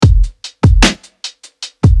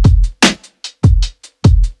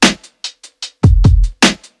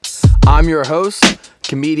I'm your host,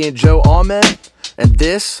 comedian Joe Ahmed, and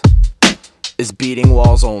this is Beating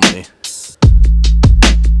Walls Only.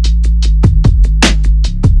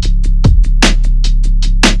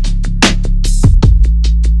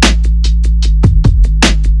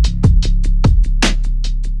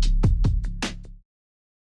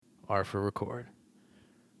 R for record.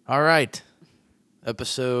 All right.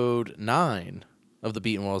 Episode 9 of the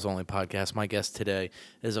Beating Walls Only podcast. My guest today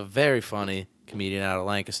is a very funny comedian out of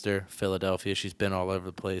Lancaster, Philadelphia. She's been all over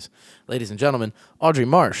the place. Ladies and gentlemen, Audrey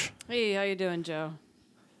Marsh. Hey, how you doing, Joe?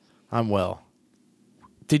 I'm well.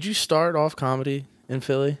 Did you start off comedy in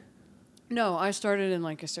Philly? No, I started in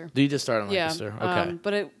Lancaster. Did you just start in Lancaster? Okay.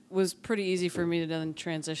 But it was pretty easy for me to then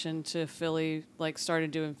transition to Philly,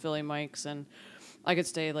 started doing Philly mics, and I could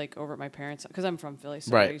stay, over at my parents' because I'm from Philly,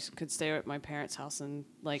 so right. I could stay at my parents' house and,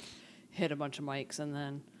 hit a bunch of mics, and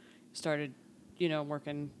then started,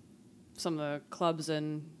 working some of the clubs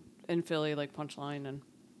in Philly, like Punchline, and...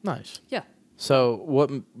 Nice. Yeah. So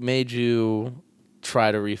what made you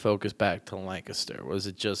try to refocus back to Lancaster? Was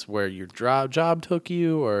it just where your job took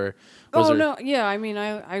you, or was no. Yeah, I mean,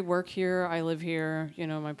 I work here. I live here.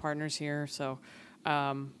 My partner's here. So,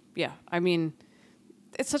 yeah. I mean,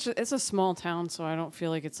 it's a small town, so I don't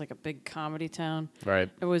feel like it's like a big comedy town. Right.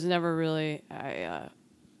 It was never really...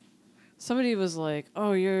 somebody was like,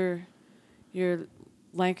 "Oh, you're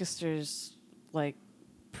Lancaster's,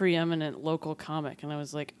 preeminent local comic," and I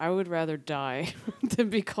was like, I would rather die than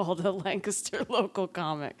be called a Lancaster local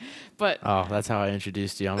comic. But that's how I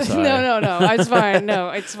introduced you. I'm sorry. no, it's fine. No,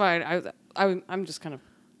 it's fine. I'm just kind of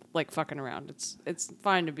fucking around. It's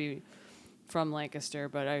fine to be from Lancaster,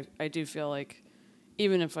 but I do feel like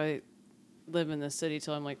even if I live in the city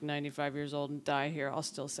till I'm 95 years old and die here, I'll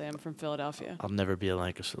still say I'm from Philadelphia. I'll never be a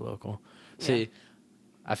Lancaster local. Yeah. See,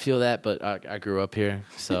 I feel that, but I grew up here,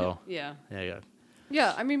 so Yeah. Yeah.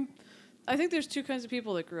 Yeah, I mean, I think there's two kinds of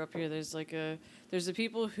people that grew up here. There's there's the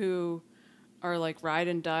people who are ride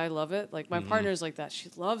and die, love it. My partner's like that. She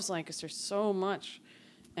loves Lancaster so much,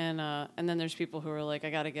 and then there's people who are like, I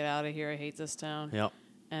got to get out of here. I hate this town. Yep.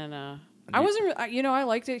 And I wasn't, I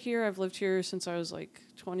liked it here. I've lived here since I was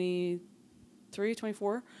 23,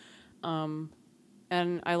 24, and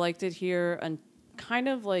I liked it here and kind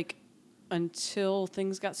of until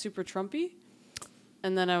things got super Trumpy.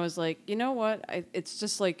 And then I was like, you know what? It's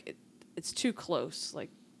just it's too close.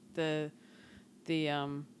 I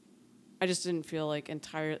just didn't feel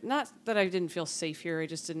not that I didn't feel safe here. I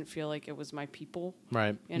just didn't feel like it was my people.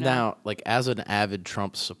 Right. Now, as an avid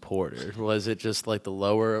Trump supporter, was it just the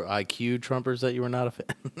lower IQ Trumpers that you were not a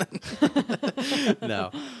fan? No.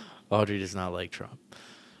 Audrey does not like Trump.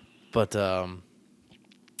 But,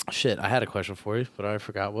 shit, I had a question for you, but I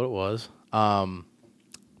forgot what it was.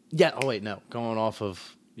 Yeah. Oh wait, no. Going off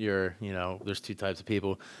of your, there's two types of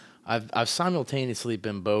people. I've simultaneously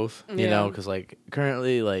been both, because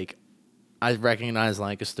currently I recognize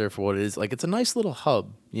Lancaster for what it is. It's a nice little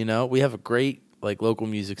hub. We have a great local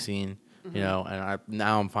music scene. Mm-hmm. And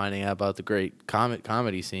I'm finding out about the great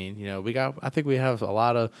comedy scene. I think we have a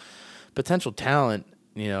lot of potential talent.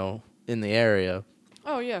 In the area.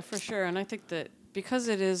 Oh yeah, for sure. And I think that because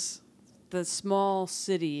it is the small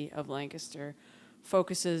city of Lancaster,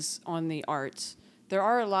 focuses on the arts, there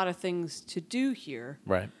are a lot of things to do here.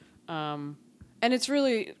 Right. And it's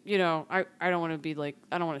really, I don't want to be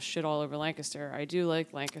I don't want to shit all over Lancaster. I do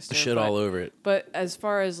like Lancaster. Shit all over it. But as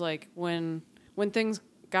far as when things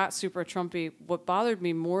got super Trumpy, what bothered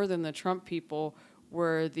me more than the Trump people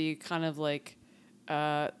were the kind of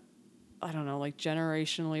I don't know,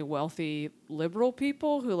 generationally wealthy liberal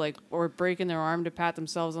people who were breaking their arm to pat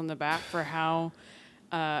themselves on the back for how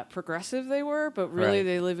progressive they were, but really right.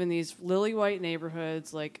 They live in these lily white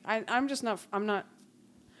neighborhoods. I'm not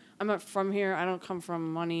from here. I don't come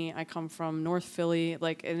from money. I come from North Philly.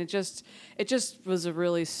 And it just was a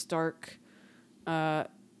really stark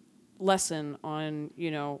lesson on,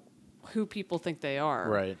 who people think they are.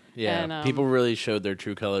 Right. Yeah. And, people really showed their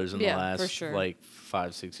true colors in the last for sure.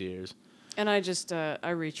 5-6 years. And I just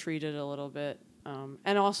I retreated a little bit,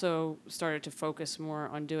 and also started to focus more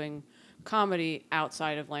on doing comedy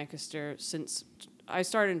outside of Lancaster. Since I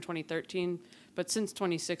started in 2013, but since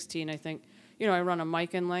 2016, I think I run a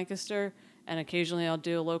mic in Lancaster, and occasionally I'll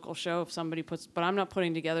do a local show if somebody puts. But I'm not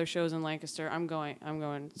putting together shows in Lancaster. I'm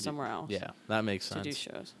going somewhere else. Yeah, that makes sense. To do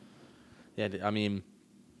shows. Yeah, I mean,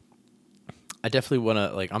 I definitely want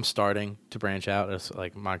to I'm starting to branch out as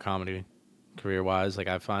my comedy career wise.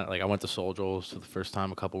 I find I went to Soul Joel's for the first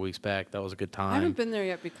time a couple weeks back. That was a good time. I haven't been there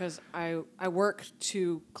yet because I work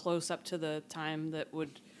too close up to the time that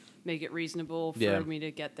would make it reasonable for me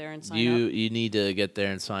to get there and sign up. You need to get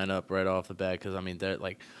there and sign up right off the bat because they're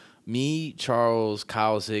Me, Charles,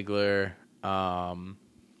 Kyle Ziegler, and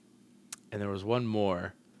there was one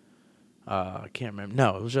more. I can't remember.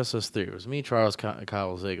 No, it was just us three. It was me, Charles,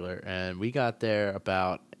 Kyle Ziegler, and we got there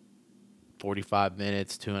about 45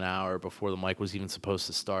 minutes to an hour before the mic was even supposed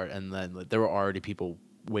to start, and then there were already people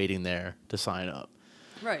waiting there to sign up.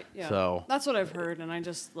 Right. Yeah. So that's what I've heard, and I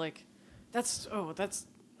just that's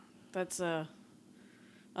I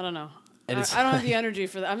don't know. I don't have the energy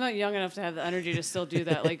for that. I'm not young enough to have the energy to still do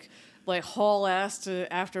that. Like haul ass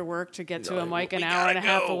to after work to get to a mic an hour and a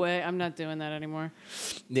half away. I'm not doing that anymore.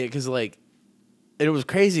 Yeah, because it was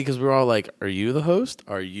crazy because we were all like, "Are you the host?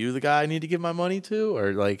 Are you the guy I need to give my money to?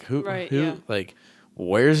 Or like who? Right, who? yeah. Like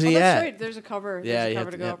where's he That's at?" right. There's a cover. Yeah, There's you a have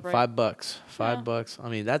cover to, to go yeah, up, right? $5. Yeah. $5. I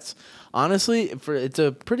mean, that's honestly it's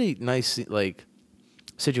a pretty nice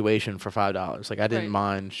situation for $5. Like I didn't Right.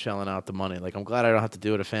 mind shelling out the money. Like I'm glad I don't have to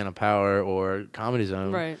do it at Phantom Power or Comedy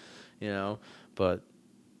Zone. Right. But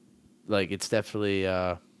like it's definitely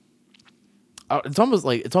it's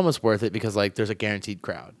almost worth it because like there's a guaranteed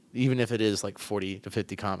crowd. Even if it is like 40 to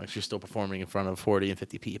 50 comics, you're still performing in front of 40 and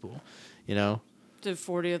 50 people, Did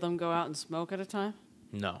 40 of them go out and smoke at a time?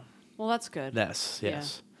 No. Well, that's good. Yes. Yeah,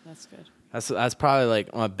 that's good. That's probably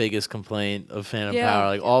like my biggest complaint of Phantom Yeah, Power.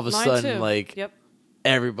 Like all of a mine sudden, too. like Yep.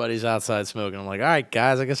 everybody's outside smoking. I'm like, all right,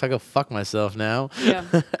 guys, I guess I go fuck myself now. Yeah.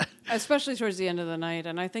 Especially towards the end of the night,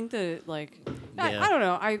 and I think that I don't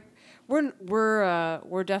know.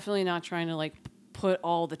 We're definitely not trying to like put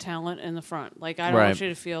all the talent in the front. Like I don't Right. want you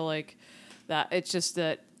to feel like that. It's just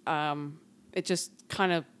that it just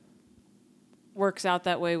kind of works out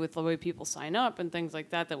that way with the way people sign up and things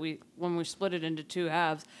like that. That when we split it into two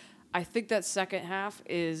halves, I think that second half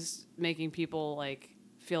is making people like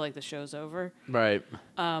feel like the show's over. Right.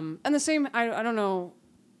 And the same. I don't know.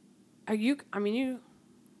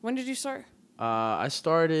 When did you start? I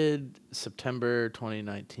started September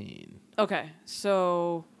 2019. Okay,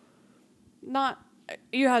 so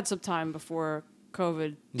you had some time before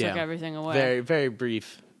COVID took everything away. Very, very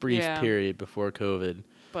brief Yeah. period before COVID.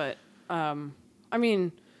 But I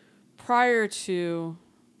mean, prior to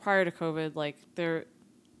COVID, like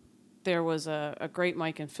there was a great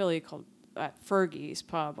mic in Philly called at Fergie's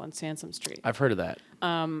Pub on Sansom Street. I've heard of that.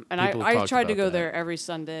 And People have I talked tried to about go that. there every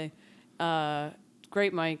Sunday.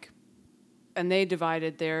 Great mic. And they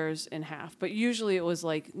divided theirs in half. But usually it was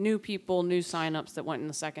like new people, new signups that went in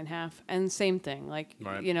the second half. And same thing. Like,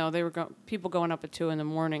 Right. they were people going up at 2 in the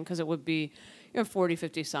morning because it would be 40,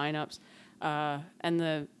 50 signups.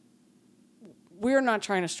 And we're not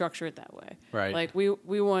trying to structure it that way. Right. Like we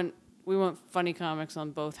want funny comics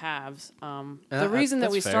on both halves. The reason that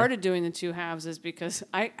that's we fair. started doing the two halves is because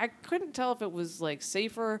I couldn't tell if it was like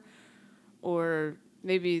safer or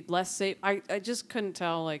maybe less safe. I just couldn't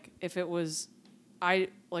tell like if it was I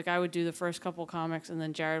would do the first couple comics and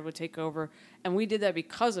then Jared would take over, and we did that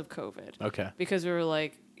because of COVID. Okay. Because we were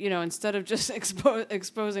like, instead of just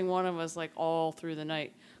exposing one of us like all through the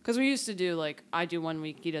night, because we used to do like I do 1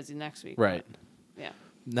 week, he does the next week. Right. Yeah.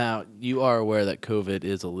 Now, you are aware that COVID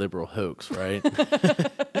is a liberal hoax, right?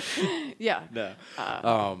 Yeah. No.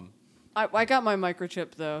 I got my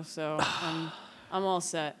microchip though, so I'm all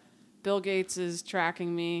set. Bill Gates is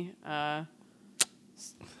tracking me.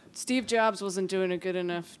 Steve Jobs wasn't doing a good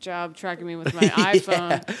enough job tracking me with my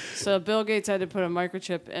iPhone, so Bill Gates had to put a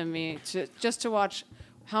microchip in me just to watch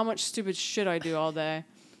how much stupid shit I do all day.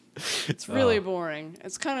 It's really boring.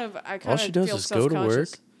 It's kind of All she does feel is go to work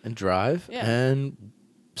self-conscious. and drive Yeah. and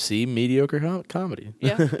see mediocre comedy.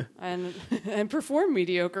 Yeah, and perform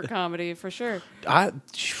mediocre comedy for sure.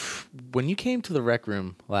 When you came to the Rec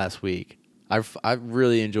Room last week, I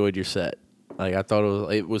really enjoyed your set. Like I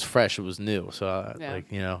thought it was fresh, it was new. So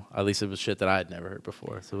at least it was shit that I had never heard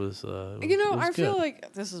before. So it was. I feel good.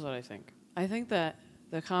 like this is what I think. I think that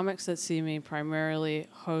the comics that see me primarily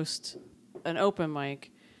host an open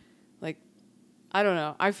mic, like I don't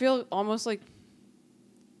know. I feel almost like.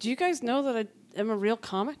 Do you guys know that I am a real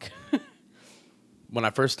comic? When I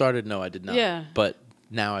first started, no, I did not. Yeah. But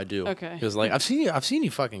now I do. Okay. Because like I've seen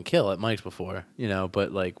you fucking kill at mics before,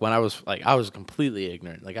 But like when I was completely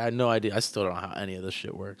ignorant. Like I had no idea. I still don't know how any of this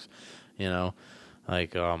shit works,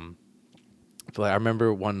 Like but I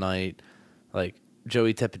remember one night, like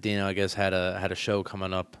Joey Tepedino, I guess had a show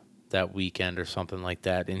coming up that weekend or something like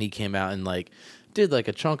that, and he came out and like did like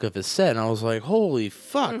a chunk of his set, and I was like, holy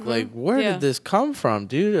fuck, like where Yeah. did this come from,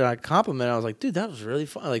 dude? And I complimented, I was like, dude, that was really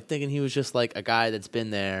fun. Like thinking he was just like a guy that's been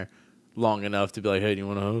there long enough to be like, hey, do you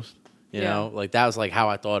want to host? You know, like that was like how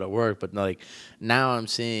I thought it worked, but like now I'm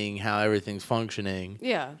seeing how everything's functioning.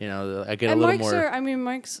 Yeah. I get And a little mics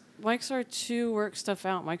more. mics are to work stuff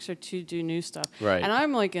out. Mics are to do new stuff. Right. And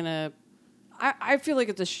I'm like I feel like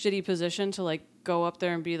it's a shitty position to like go up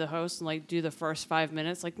there and be the host and like do the first 5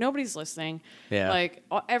 minutes. Like nobody's listening. Yeah. Like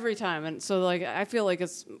every time. And so like I feel like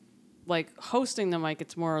it's like hosting the mic,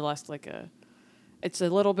 it's more or less like it's a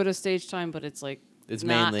little bit of stage time, but it's like It's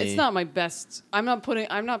not, mainly. it's not my best. I'm not putting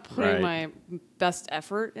Right. my best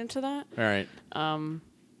effort into that. All right.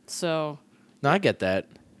 So No, I get that.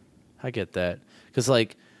 Because,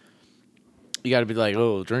 like, you got to be like,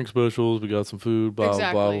 oh, drink specials, we got some food, blah,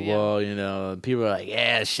 Exactly, blah, blah, yeah. blah, you know. And people are like,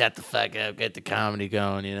 yeah, shut the fuck up, get the comedy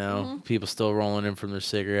going, you know. Mm-hmm. People still rolling in from their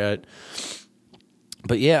cigarette.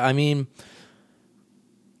 But, yeah, I mean,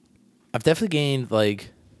 I've definitely gained,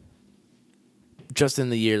 like, just in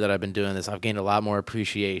the year that I've been doing this, I've gained a lot more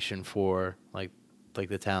appreciation for, like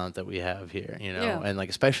the talent that we have here, you know. Yeah. And, like,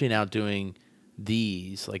 especially now doing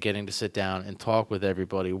these, like getting to sit down and talk with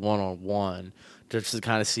everybody one-on-one, just to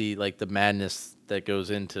kind of see like the madness that goes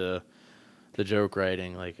into the joke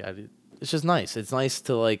writing. Like it's just nice. It's nice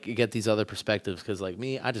to like get these other perspectives, because like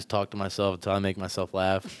me, I just talk to myself until I make myself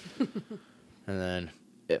laugh. And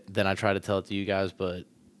then I try to tell it to you guys, but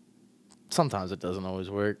sometimes it doesn't always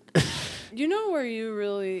work. you know where you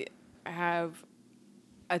really have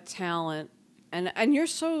a talent, and you're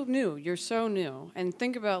so new, and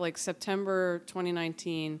think about like September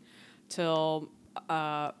 2019 till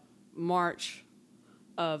March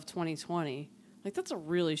of 2020. Like that's a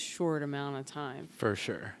really short amount of time. For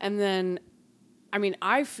sure. And then, I mean,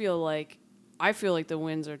 I feel like the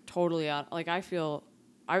wins are totally out. Like I've been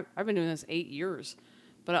doing this 8 years,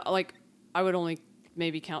 but I would only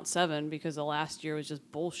maybe count 7 because the last year was just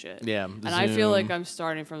bullshit. Yeah. And I feel like I'm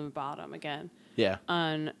starting from the bottom again. Yeah.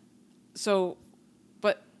 And so,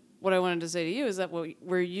 but what I wanted to say to you is that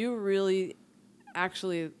where you really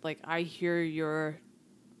actually, like, I hear your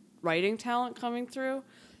writing talent coming through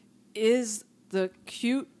is the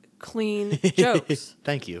cute, clean jokes.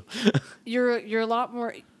 Thank you. You're a lot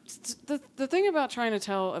more. The thing about trying to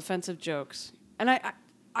tell offensive jokes, and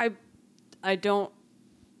I don't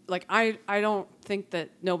like I don't think that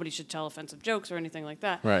nobody should tell offensive jokes or anything like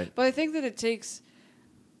that. Right. But I think that it takes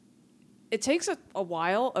a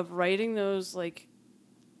while of writing those like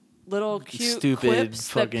little cute Stupid quips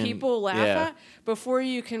that fucking- people laugh yeah. at before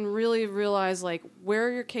you can really realize like where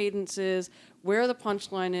your cadence is, where the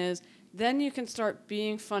punchline is. Then you can start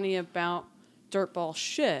being funny about dirtball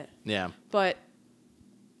shit. Yeah. But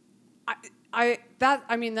I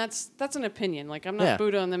mean that's an opinion. Like I'm not Yeah.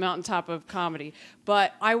 Buddha on the mountaintop of comedy,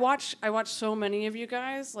 but I watch so many of you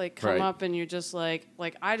guys like come Right. up and you're just like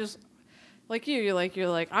I just like you're like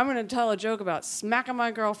I'm gonna tell a joke about smacking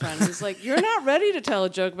my girlfriend. It's like you're not ready to tell a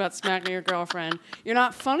joke about smacking your girlfriend. You're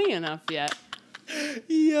not funny enough yet.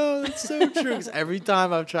 Yo, that's so true. 'Cause every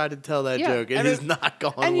time I've tried to tell that Yeah, joke, it has not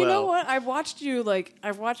gone well. And you know what? I've watched you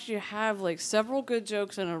have like several good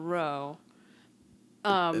jokes in a row.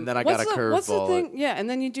 And then I got a curveball. What's the thing? Yeah, and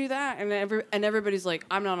then you do that, and everybody's like,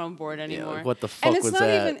 "I'm not on board anymore." like, what the fuck and it's was not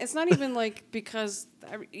that? Even, it's not even like because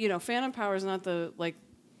Phantom Power is not the like,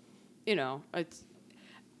 it's.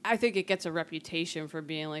 I think it gets a reputation for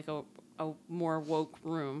being like a more woke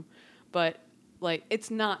room, but like it's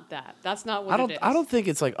not that. That's not what it is. I don't think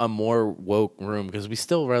it's like a more woke room, because we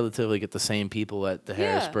still relatively get the same people at the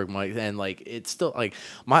Yeah. Harrisburg mic, and like it's still like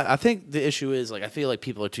I think the issue is like I feel like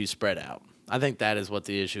people are too spread out. I think that is what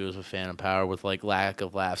the issue is with Phantom Power, with like lack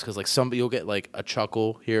of laughs, because like you'll get like a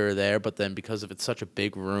chuckle here or there, but then because of it's such a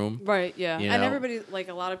big room, Right, yeah. You And know? everybody, like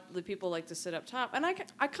a lot of the people like to sit up top. And I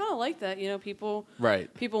kind of like that, people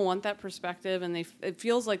Right. people want that perspective, and it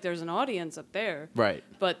feels like there's an audience up there. right?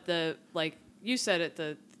 But like you said it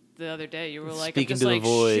the other day, you were like, Speaking I'm just to the like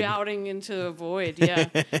void. shouting into a void. Yeah.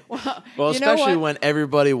 Well, you know especially what? when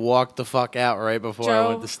everybody walked the fuck out right before I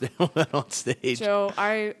Joe- went on stage. Joe,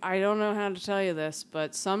 I don't know how to tell you this,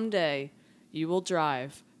 but someday you will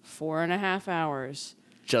drive 4.5 hours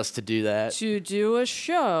Just to do that. to do a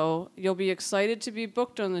show. You'll be excited to be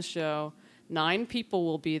booked on the show. 9 people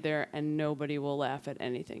will be there, and nobody will laugh at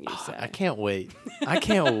anything you say. I can't wait. I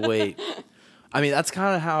can't wait. I mean, that's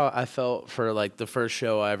kind of how I felt for like the first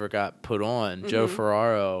show I ever got put on. Joe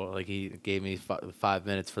Ferraro, like he gave me 5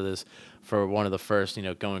 minutes for one of the first,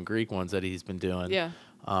 Going Greek ones that he's been doing. Yeah.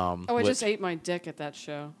 I just ate my dick at that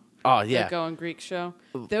show. Oh That yeah. Going Greek show.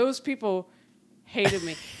 Those people hated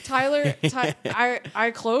me. Tyler,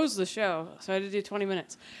 I closed the show, so I had to do 20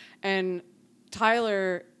 minutes. And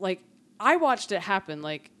Tyler, like, I watched it happen,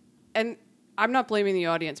 like, and I'm not blaming the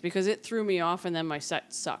audience because it threw me off and then my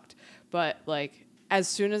set sucked. But like as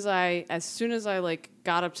soon as I like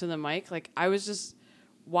got up to the mic, like I was just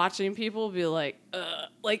watching people be like,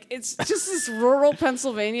 like it's just this rural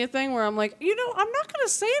Pennsylvania thing where I'm like, I'm not gonna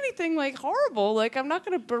say anything like horrible. Like I'm not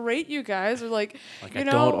gonna berate you guys or like I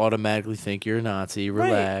don't automatically think you're a Nazi.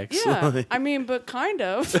 Relax. Right, yeah. I mean, but kind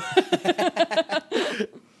of.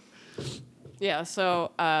 Yeah,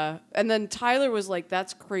 so, and then Tyler was like,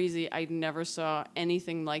 that's crazy. I never saw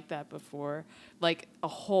anything like that before. Like, a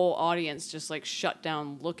whole audience just, like, shut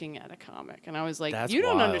down looking at a comic. And I was like, That's you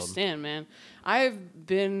don't wild. understand, man. I've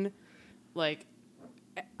been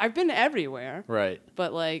everywhere. Right.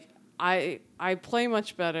 But, like, I play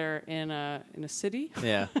much better in a city.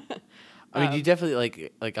 Yeah. I mean, you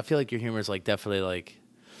definitely, like, I feel like your humor is, like, definitely, like,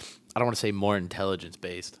 I don't want to say more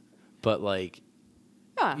intelligence-based, but, like,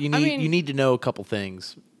 Yeah, you need to know a couple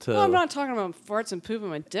things to. Well, I'm not talking about farts and poop in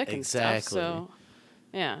my dick and stuff. Exactly. So,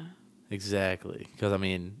 yeah. Exactly, because I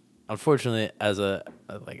mean, unfortunately,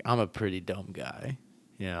 I'm a pretty dumb guy,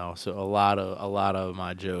 So a lot of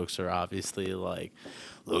my jokes are obviously like,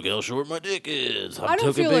 "Look how short my dick is. I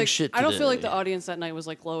took a big shit today." I don't feel like the audience that night was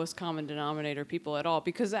like lowest common denominator people at all,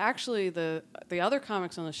 because actually the other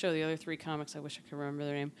comics on the show, the other 3 comics, I wish I could remember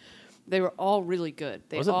their name. They were all really good.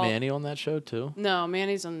 Wasn't Manny on that show too? No,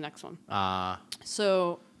 Manny's on the next one.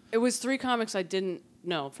 So it was 3 comics I didn't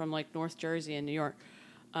know from like North Jersey and New York,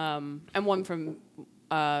 and one from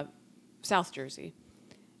South Jersey.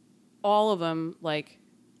 All of them like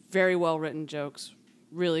very well written jokes,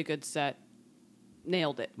 really good set,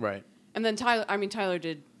 nailed it. Right. And then Tyler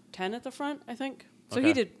did 10 at the front, I think. So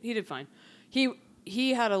Okay. he did fine.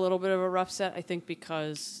 He had a little bit of a rough set, I think,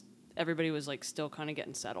 because everybody was like still kind of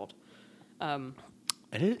getting settled.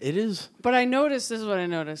 It is. But this is what I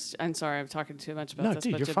noticed. I'm sorry, I'm talking too much about No, this.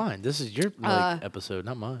 dude, you're fine. This is your episode,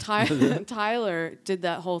 not mine. Tyler did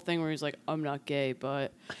that whole thing where he's like, I'm not gay,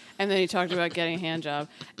 but... And then he talked about getting a hand job.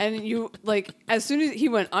 And you, like, as soon as he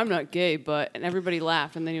went, I'm not gay, but... And everybody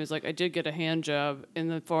laughed. And then he was like, I did get a hand job in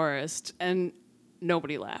the forest. And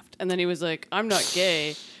nobody laughed. And then he was like, I'm not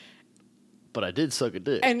gay. But I did suck a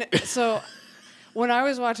dick. And so... When I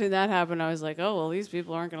was watching that happen, I was like, oh, well, these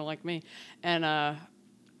people aren't going to like me.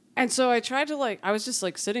 And so I tried to, like, I was just,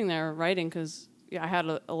 like, sitting there writing because I had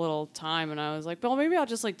a little time. And I was like, well, maybe I'll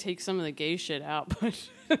just, like, take some of the gay shit out. But,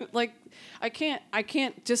 like, I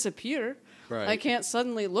can't disappear. Right. I can't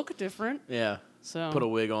suddenly look different. Yeah. So put a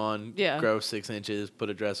wig on, grow 6 inches, put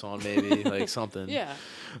a dress on maybe, like something. Yeah.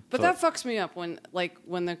 But that fucks me up when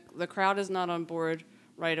the crowd is not on board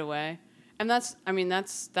right away. And that's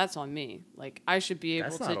on me. Like, I should be able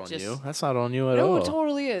to just... That's not on you. That's not on you at all. No, it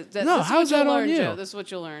totally is. How's that on you? Joe. This is what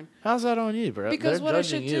you'll learn. How's that on you, bro? Because they're what I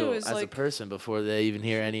judging should do you is, as like... a person before they even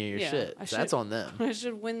hear any of your shit. That's on them. I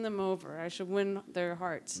should win them over. I should win their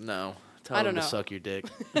hearts. No. Tell them to suck your dick.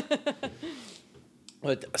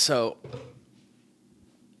 So,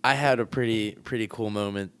 I had a pretty cool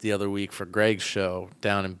moment the other week for Greg's show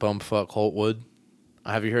down in bumfuck Holtwood.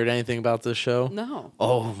 Have you heard anything about this show? No.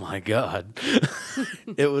 Oh my God.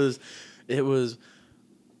 It was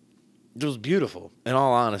beautiful, in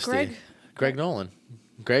all honesty. Greg Nolan.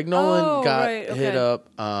 Greg Nolan got hit up.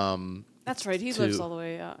 That's right. He lives all the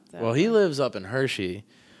way out there. Well, he lives up in Hershey,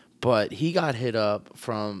 but he got hit up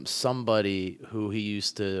from somebody who he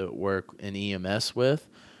used to work in EMS with,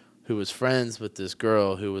 who was friends with this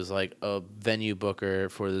girl who was like a venue booker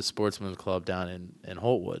for the Sportsman's Club down in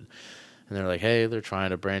Holtwood. And they're like, hey, they're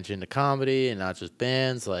trying to branch into comedy and not just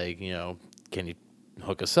bands. Like, can you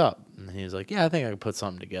hook us up? And he was like, yeah, I think I could put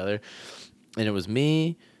something together. And it was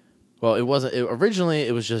me. Well, it wasn't. Originally,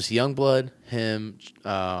 it was just Youngblood, him,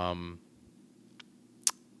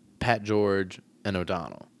 Pat George, and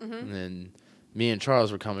O'Donnell. Mm-hmm. And then me and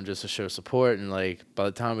Charles were coming just to show support. And, like, by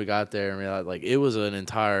the time we got there and realized, like, it was an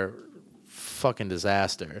entire fucking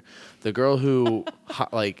disaster. The girl who,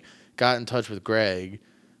 like, got in touch with Greg,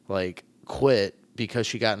 like, quit because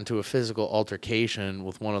she got into a physical altercation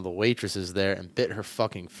with one of the waitresses there and bit her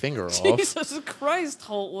fucking finger off. Jesus Christ,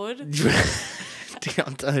 Holtwood. Dude,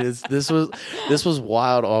 I'm telling you, this was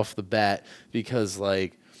wild off the bat because,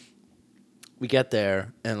 like, we get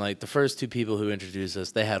there and, like, the first 2 people who introduced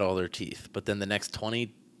us, they had all their teeth, but then the next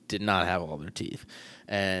 20 did not have all their teeth.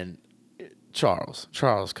 And Charles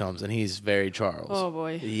comes and he's very Charles. Oh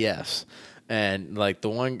boy. Yes. And, like,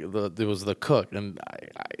 there was the cook, and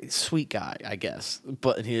sweet guy, I guess.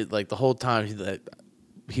 But he, like, the whole time,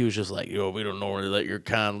 he was just like, yo, we don't normally let your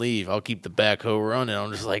kind leave. I'll keep the backhoe running.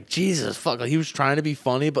 I'm just like, Jesus, fuck. Like, he was trying to be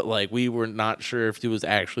funny, but, like, we were not sure if he was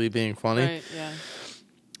actually being funny. Right, yeah.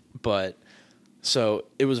 But, so,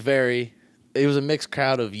 it was a mixed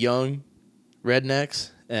crowd of young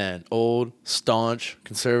rednecks and old, staunch,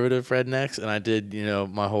 conservative rednecks. And I did,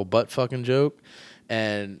 my whole butt fucking joke.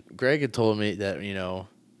 And Greg had told me that,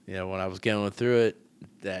 when I was going through it,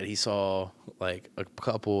 that he saw like a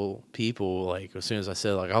couple people, like as soon as I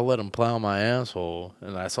said like I'll let him plow my asshole,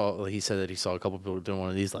 and he said that he saw a couple people doing one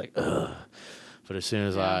of these like ugh. But as soon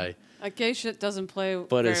as Like gay shit doesn't play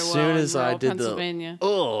but very as well soon in as I rural did Pennsylvania.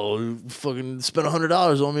 fucking spent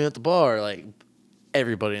 $100 on me at the bar, like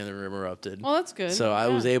everybody in the room erupted. Well, that's good. So I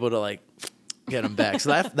was able to like get him back. So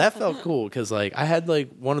that felt cool because like I had like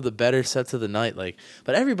one of the better sets of the night. Like,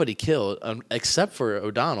 but everybody killed except for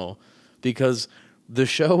O'Donnell because the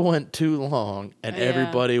show went too long and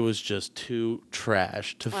everybody was just too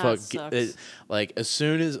trash to fuck. Like as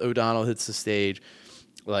soon as O'Donnell hits the stage,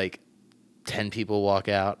 like 10 people walk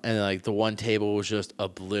out and like the one table was just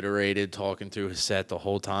obliterated talking through his set the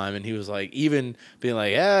whole time, and he was like even being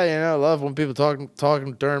like, yeah, I love when people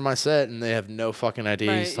talking during my set and they have no fucking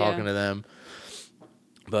idea he's talking to them.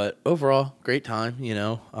 But overall great time,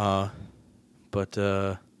 yeah,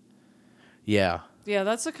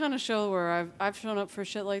 that's the kind of show where I've shown up for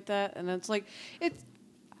shit like that, and it's like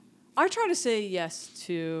I try to say yes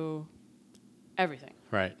to everything,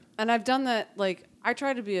 right, and I've done that. Like I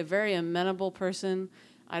try to be a very amenable person.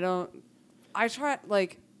 The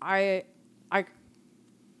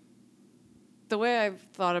way I've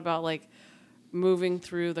thought about like moving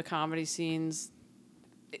through the comedy scenes,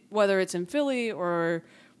 whether it's in Philly or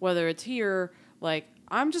whether it's here, like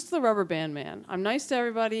I'm just the rubber band man. I'm nice to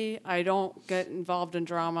everybody. I don't get involved in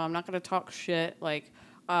drama. I'm not going to talk shit. Like,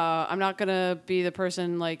 I'm not going to be the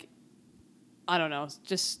person like, I don't know,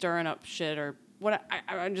 just stirring up shit or what.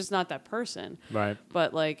 I'm just not that person. right.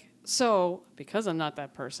 But like, so because I'm not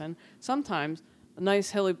that person, sometimes a nice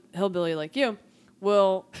hillbilly like you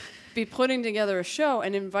will be putting together a show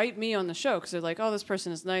and invite me on the show because they're like, oh, this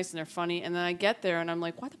person is nice and they're funny, and then I get there and I'm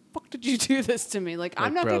like, why the fuck did you do this to me? Like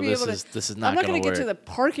I'm not gonna be able to. This is not. I'm not gonna get to the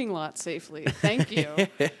parking lot safely. Thank you.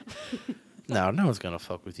 No one's gonna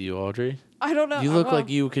fuck with you, Audrey. I don't know. You look like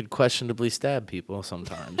you could questionably stab people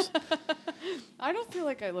sometimes. I don't feel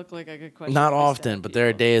like I look like I could question. Not often, but there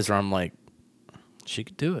are days where I'm like, she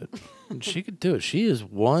could do it. She could do it. She is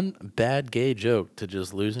one bad gay joke to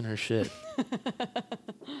just losing her shit.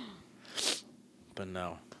 But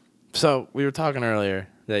no. So we were talking earlier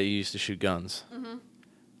that you used to shoot guns. Mm-hmm.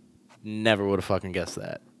 Never would have fucking guessed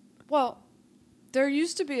that. Well, there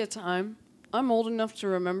used to be a time. I'm old enough to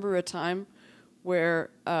remember a time where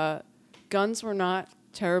guns were not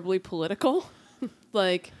terribly political.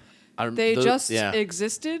 Like they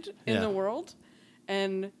existed in the world,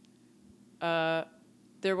 and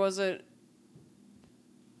there was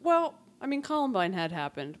Columbine had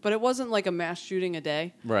happened, but it wasn't like a mass shooting a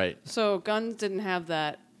day. Right. So guns didn't have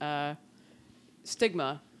that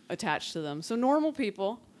stigma attached to them. So normal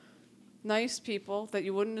people, nice people that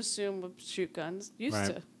you wouldn't assume would shoot guns used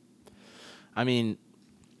to. I mean,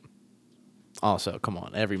 also, come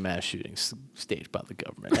on, every mass shooting staged by the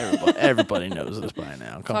government. Everybody knows this by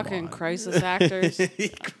now. Come Fucking on. crisis actors.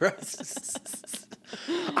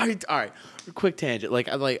 All right, quick tangent.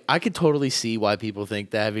 I could totally see why people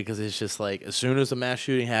think that, because it's just like as soon as a mass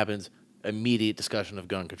shooting happens, immediate discussion of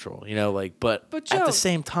gun control. But Joe, at the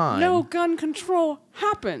same time, no gun control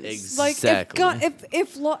happens. Exactly.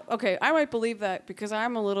 Okay, I might believe that because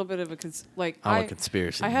I'm a little bit of I'm a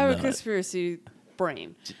conspiracy. I have nut. a conspiracy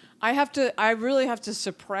brain. I really have to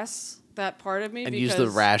suppress that part of me and use the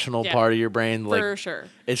rational part of your brain. For sure.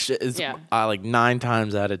 It's 9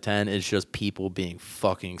 times out of 10, it's just people being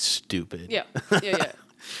fucking stupid. Yeah.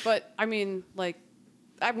 But I mean,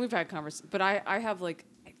 we've had conversations, but I have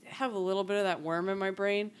a little bit of that worm in my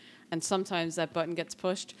brain, and sometimes that button gets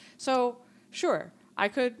pushed. So sure, I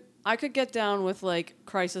could get down with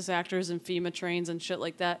crisis actors and FEMA trains and shit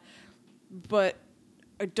like that, but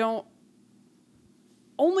I don't.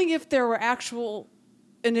 Only if there were actual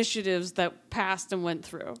initiatives that passed and went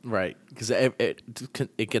through. Right, because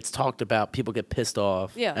it gets talked about, people get pissed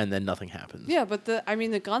off, and then nothing happens. Yeah, but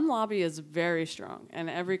the gun lobby is very strong, and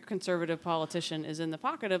every conservative politician is in the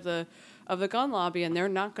pocket of the gun lobby, and they're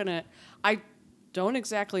not gonna. I don't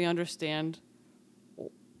exactly understand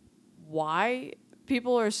why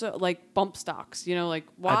people are so bump stocks.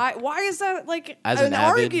 Why is that an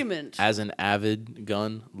argument? As an avid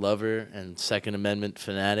gun lover and Second Amendment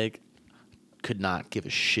fanatic, could not give a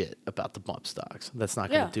shit about the bump stocks. That's not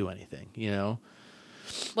going to do anything,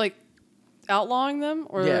 Outlawing them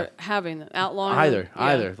or having them? Outlawing either. them? Yeah.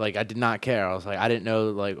 Either. I did not care. I was I didn't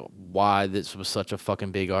know why this was such a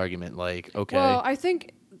fucking big argument. Okay. Well, I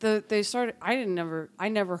think they started. I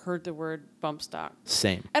never heard the word bump stock.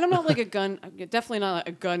 Same. And I'm not definitely not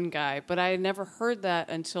a gun guy, but I never heard that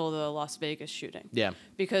until the Las Vegas shooting. Yeah.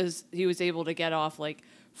 Because he was able to get off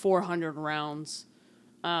 400 rounds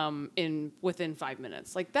in within 5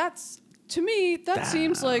 minutes. Like that's to me that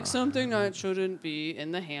seems like something that shouldn't be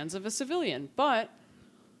in the hands of a civilian. But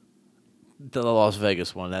the Las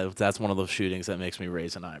Vegas one, that's one of those shootings that makes me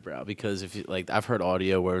raise an eyebrow, because if you like, I've heard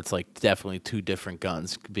audio where it's like definitely two different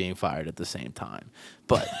guns being fired at the same time,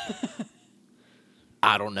 but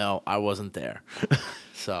I don't know, I wasn't there.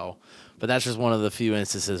 So, but that's just one of the few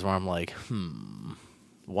instances where I'm like,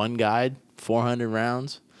 one guy, 400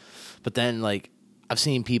 rounds. But then like I've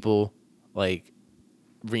seen people like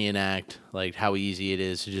reenact like how easy it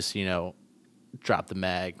is to just, drop the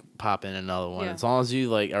mag, pop in another one. Yeah. As long as you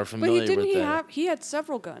like are but familiar with that. he had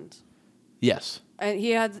several guns. Yes. And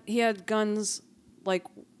he had guns like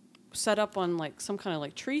set up on like some kind of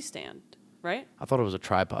like tree stand, right? I thought it was a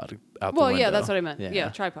tripod out the window. Well, yeah, that's what I meant. Yeah,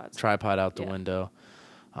 tripods. Tripod out the window.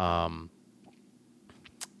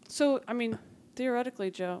 So, I mean,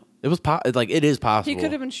 theoretically, Joe, It was it is possible. he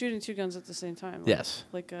could have been shooting two guns at the same time. Yes.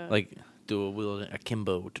 Like dual wielding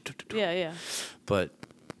akimbo. yeah. But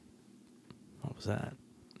what was that?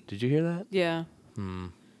 Did you hear that? Yeah.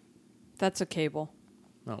 That's a cable.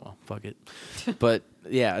 Oh well, fuck it. But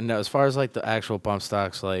yeah, no. As far as like the actual bump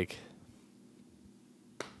stocks, like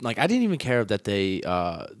I didn't even care that they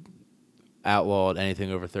outlawed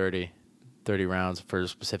anything over 30 rounds for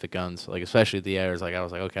specific guns. Like especially the airs. Like I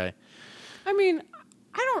was like, okay. I mean,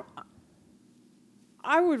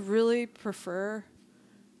 I would really prefer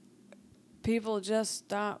people just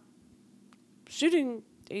stop shooting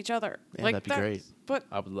each other. Yeah, like that'd be great. But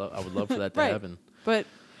I would love for that to right. happen. But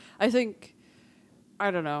I think, I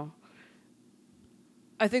don't know.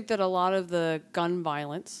 I think that a lot of the gun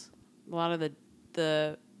violence, a lot of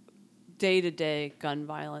the day-to-day gun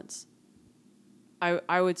violence,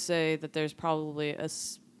 I would say that there's probably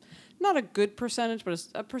not a good percentage, but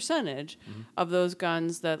a percentage of those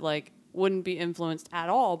guns that like wouldn't be influenced at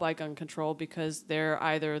all by gun control because they're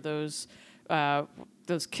either those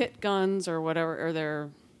kit guns or whatever, or they're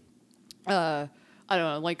I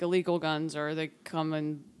don't know, like illegal guns, or they come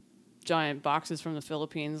in giant boxes from the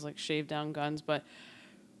Philippines, like shaved down guns. But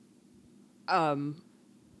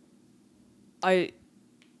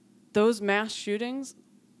those mass shootings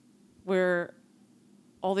where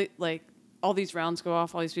all these rounds go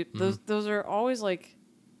off, all these people, those are always like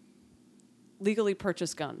legally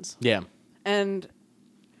purchased guns. Yeah. And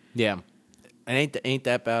yeah. And ain't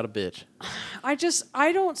that bad a bitch. I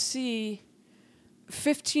don't see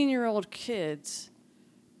 15-year-old kids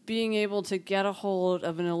being able to get a hold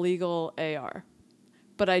of an illegal AR.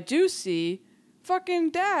 But I do see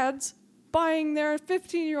fucking dads buying their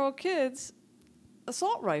 15-year-old kids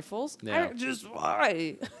assault rifles. Yeah.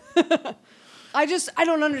 Why? I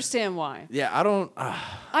don't understand why. Yeah, I don't.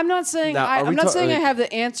 I'm not saying Now, I'm not saying I have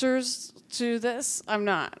the answers to this. I'm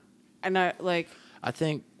not. And I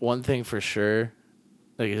think one thing for sure,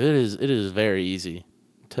 like it is very easy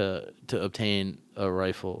to obtain a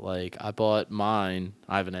rifle. Like I bought mine.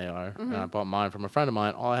 I have an AR, and I bought mine from a friend of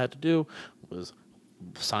mine. All I had to do was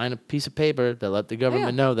sign a piece of paper that let the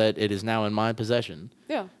government know that it is now in my possession.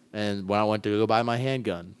 Yeah. And when I went to go buy my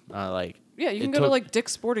handgun, you can go to like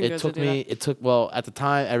Dick's Sporting Goods. At the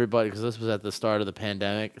time, everybody, because this was at the start of the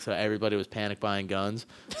pandemic, so everybody was panic buying guns.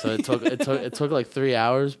 So it took like 3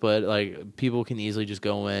 hours, but like people can easily just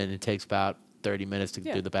go in. It takes about 30 minutes to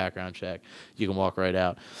do the background check. You can walk right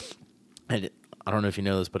out. And I don't know if you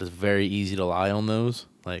know this, but it's very easy to lie on those,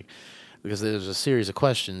 like because there's a series of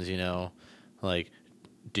questions, like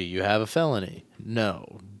do you have a felony?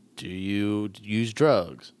 No. Do you use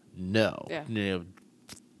drugs? No. Yeah.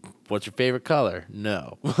 What's your favorite color?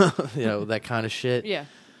 No. That kind of shit. Yeah.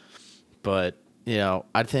 But,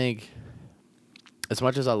 I think as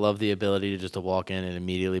much as I love the ability to just to walk in and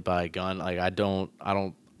immediately buy a gun, like I'm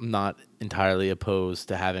not entirely opposed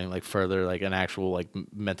to having like further like an actual like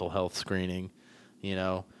mental health screening,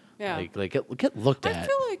 Yeah. Like get looked at. I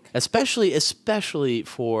feel like especially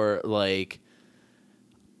for like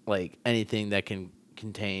anything that can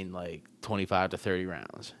contain like 25 to 30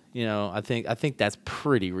 rounds. I think that's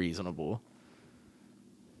pretty reasonable.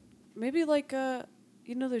 Maybe like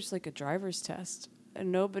there's like a driver's test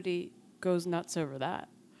and nobody goes nuts over that.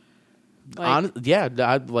 Like,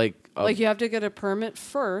 like you have to get a permit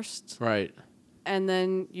first. Right. And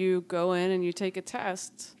then you go in and you take a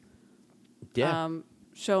test. Yeah.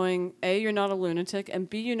 Showing A, you're not a lunatic, and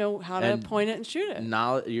B, you know how to point it and shoot it.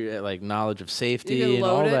 Knowledge of safety and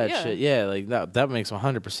all that shit. Yeah, like that makes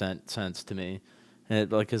 100% sense to me. And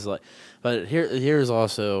but here's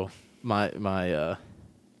also my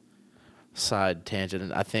side tangent.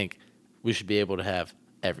 And I think we should be able to have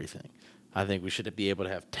everything. I think we should be able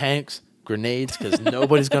to have tanks, grenades because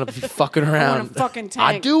nobody's gonna be fucking I around. want a fucking tank.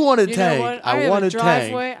 I do want a You know tank. what? I want a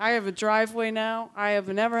tank. I have a driveway now. I have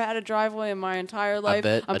never had a driveway in my entire life.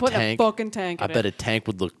 bet I'm a putting tank- a fucking tank I in bet it. a tank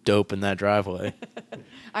would look dope in that driveway.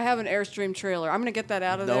 I have an Airstream trailer. I'm gonna get that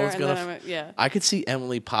out of No there, one's and gonna then yeah. I could see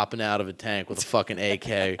Emily popping out of a tank with a fucking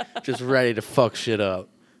AK, just ready to fuck shit up.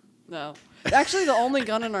 No, actually, the only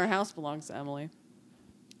gun in our house belongs to Emily.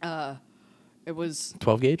 It was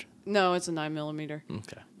 12 gauge. no, it's a 9mm.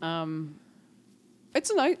 Okay. It's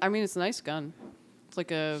a nice. I mean, it's a nice gun. It's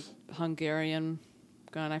like a Hungarian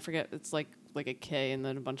gun. I forget. It's like a K and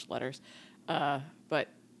then a bunch of letters. But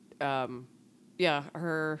yeah,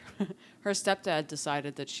 her her stepdad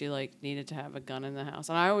decided that she like needed to have a gun in the house,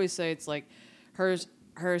 and I always say it's like her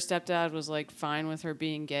stepdad was like fine with her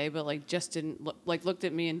being gay, but like just didn't looked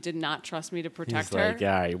at me and did not trust me to protect He's her. like, all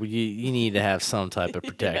right, well, you need to have some type of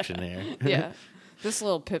protection here. Yeah, this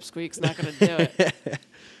little pipsqueak's not gonna do it.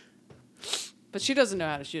 But she doesn't know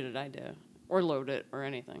how to shoot it. I do, or load it, or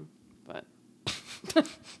anything. But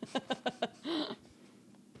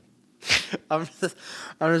I'm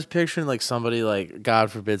just picturing like somebody like God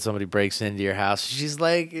forbid somebody breaks into your house. She's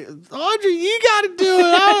like, Audrey, you got to do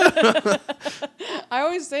it. I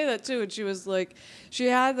always say that too. And she was like, she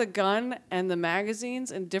had the gun and the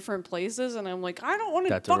magazines in different places, and I'm like, I don't want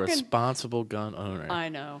to That's fucking. a responsible gun owner. I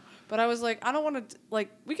know, but I was like, I don't want to. Like,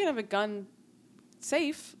 we can have a gun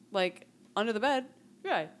safe, like under the bed.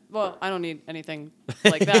 Yeah. Well, I don't need anything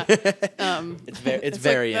like that. It's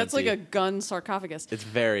very like, that's empty. like a gun sarcophagus. It's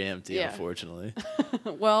very empty, Yeah. unfortunately.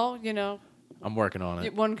 Well, you know, I'm working on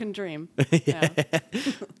it. one can dream. Yeah.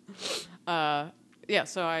 Yeah.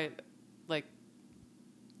 So I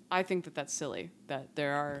think that that's silly that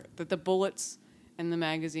that the bullets and the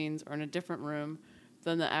magazines are in a different room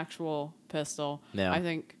than the actual pistol. Yeah. I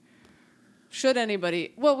think should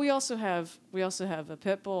anybody, well, we also have a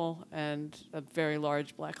pit bull and a very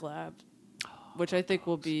large black lab, which I think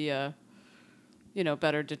will be a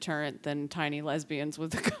better deterrent than tiny lesbians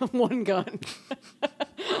with one gun.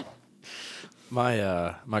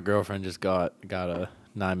 My girlfriend just got a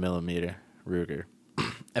 9mm Ruger,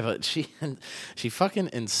 but she fucking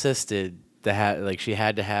insisted to she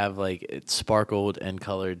had to have like it sparkled and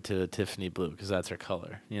colored to Tiffany blue because that's her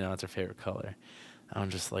color. That's her favorite color. I'm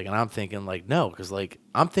just like, and I'm thinking like no, because like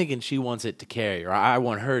I'm thinking she wants it to carry, or I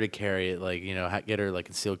want her to carry it, like get her like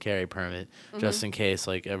concealed carry permit just in case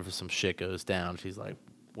like ever some shit goes down. She's like,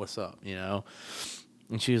 what's up,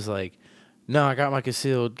 And she was like, no, I got my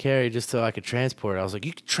concealed carry just so I could transport it. I was like,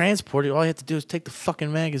 you can transport it. All you have to do is take the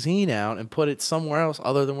fucking magazine out and put it somewhere else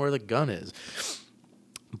other than where the gun is.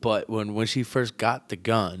 But when she first got the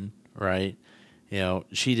gun, right,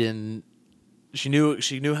 she didn't. She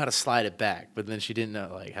knew how to slide it back, but then she didn't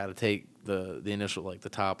know like how to take the initial like the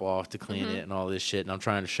top off to clean it and all this shit. And I'm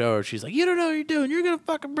trying to show her. She's like, you don't know what you're doing. You're gonna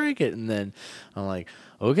fucking break it. And then I'm like,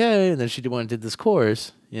 okay. And then she went and did this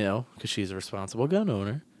course, because she's a responsible gun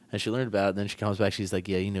owner, and she learned about it. And then she comes back. She's like,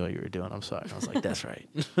 yeah, you knew what you were doing. I'm sorry. And I was like, that's right.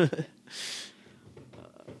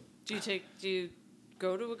 Do you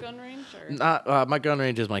go to a gun range? Or? Not my gun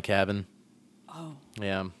range is my cabin. Oh.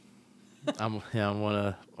 Yeah. My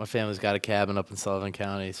family's got a cabin up in Sullivan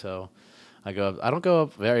County, so I go up. I don't go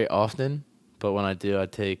up very often, but when I do, I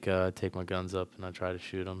take my guns up and I try to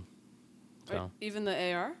shoot them. So. Even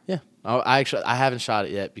the AR? Yeah. I haven't shot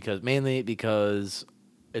it yet mainly because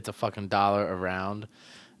it's a fucking $1 a round,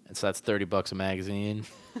 and so that's $30 a magazine.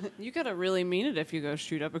 You gotta really mean it if you go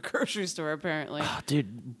shoot up a grocery store. Apparently, Oh,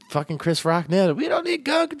 dude, fucking Chris Rock nailed it. We don't need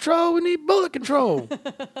gun control. We need bullet control.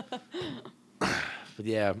 But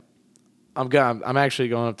yeah. I'm actually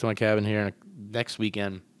going up to my cabin here next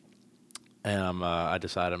weekend, and I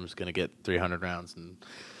decided I'm just gonna get 300 rounds and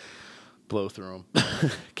blow through them.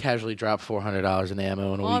 Casually drop $400 in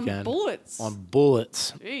ammo in a weekend. On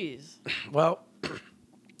bullets. Jeez. Well,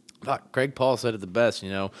 fuck, Craig Paul said it the best.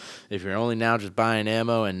 If you're only now just buying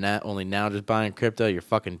ammo and not only now just buying crypto, you're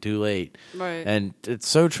fucking too late. Right. And it's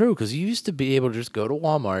so true because you used to be able to just go to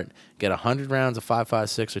Walmart, get 100 rounds of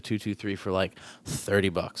 5.56 or 223 for like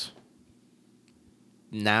 $30.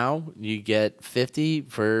 Now you get 50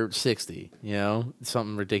 for 60,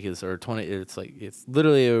 something ridiculous, or 20. It's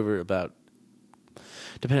literally over about,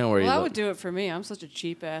 depending on where you look. That would do it for me. I'm such a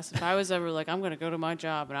cheap ass. If I was ever like, I'm going to go to my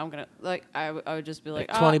job and I'm going to, I would just be like,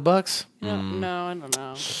 $20? No, I don't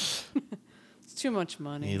know. It's too much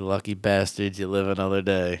money. You lucky bastards, you live another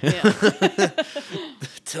day. Yeah.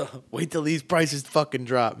 Wait till these prices fucking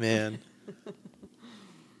drop, man.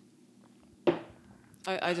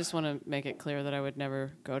 I just want to make it clear that I would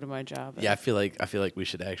never go to my job. Yeah, I feel like we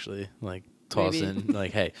should actually toss maybe. in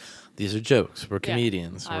like, hey, these are jokes. We're Yeah.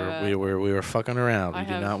 comedians. We were fucking around. We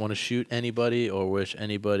do not want to shoot anybody or wish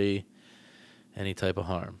anybody any type of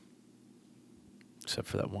harm. Except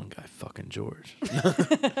for that one guy, fucking George.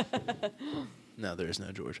 No, there is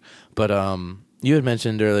no George. But you had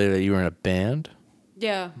mentioned earlier that you were in a band.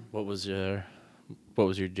 Yeah. What was your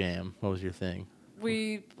jam? What was your thing?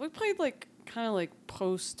 We played like kind of like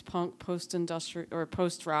post-punk, post-industrial, or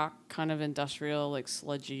post-rock kind of industrial, like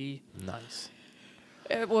sludgy. Nice.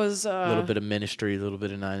 It was A little bit of Ministry, a little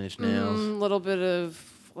bit of Nine Inch Nails. A little bit of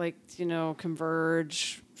like,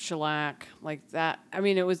 Converge, Shellac, like that. I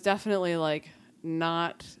mean, it was definitely like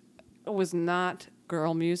not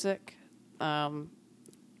girl music,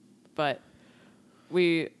 but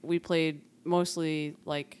we played mostly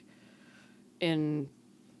like in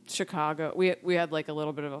Chicago. We had like a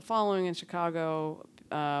little bit of a following in Chicago,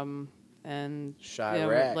 and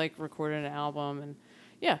Chirac. like recorded an album, and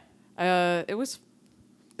it was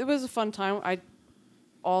a fun time. Pretty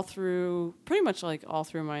much all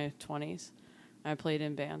through my 20s, I played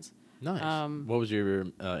in bands. Nice. What was your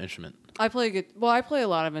instrument? I play a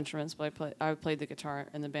lot of instruments, but I played the guitar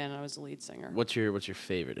in the band, and I was the lead singer. What's your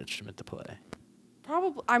favorite instrument to play?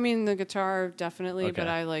 Probably, I mean, the guitar definitely, Okay. but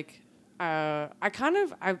I like,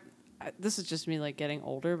 this is just me like getting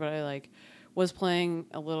older, but I like was playing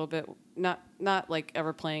a little bit, not like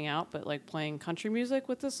ever playing out, but like playing country music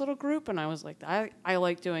with this little group, and I was like, I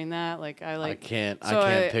like doing that. Like I can't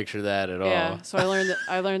picture that at yeah, all. so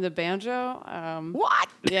I learned the banjo. What?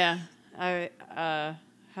 Yeah, I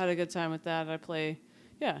had a good time with that. I play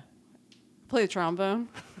the trombone.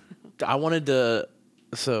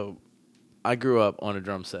 So I grew up on a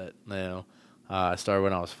drum set. I started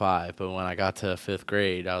when I was 5, but when I got to 5th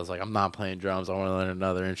grade, I was like, I'm not playing drums. I want to learn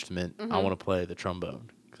another instrument. I want to play the trombone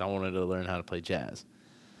because I wanted to learn how to play jazz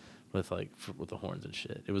with the horns and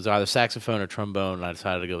shit. It was either saxophone or trombone, and I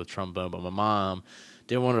decided to go with trombone. But my mom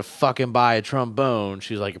didn't want to fucking buy a trombone.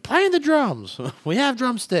 She was like, "You're playing the drums. We have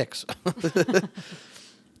drumsticks."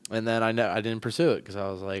 And then I didn't pursue it because I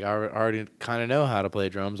was like, I already kind of know how to play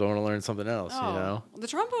drums. I want to learn something else, The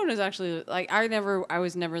trombone is actually like I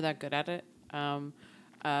was never that good at it.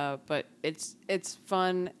 But it's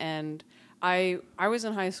fun, and I was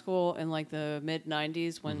in high school in like the mid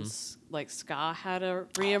 90s when like ska had a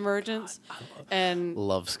reemergence, and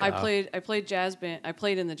love ska. I played jazz band. I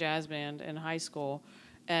played in the jazz band in high school,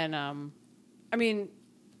 and I mean,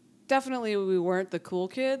 definitely we weren't the cool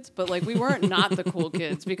kids, but like we weren't not the cool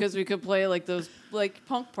kids because we could play like those like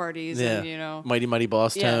punk parties, and Mighty Mighty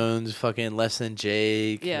Boss Tones, fucking Less Than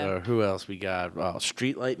Jake, Yeah. or who else we got? Oh,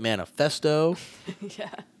 Streetlight Manifesto. yeah.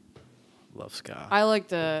 Love ska. I like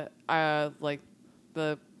the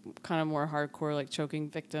kind of more hardcore like Choking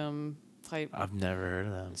Victim type. I've never heard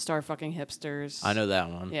of them. Star Fucking Hipsters. I know that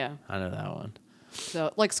one. Yeah. I know that one.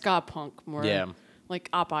 So like ska punk more. Yeah. Like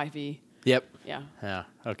Op Ivy. Yep. Yeah. Yeah.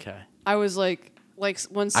 Okay. I was like when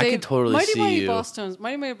I could totally Mighty see Mighty you. Boss Tones,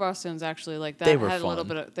 Mighty Mighty Boss Tones actually like that They were had a little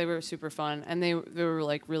fun. bit of, they were super fun, and they were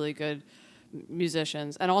like really good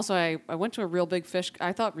musicians. And also I went to a Real Big Fish.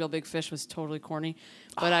 I thought Real Big Fish was totally corny,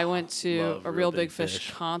 but I went to love a Real Big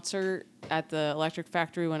Fish concert at the Electric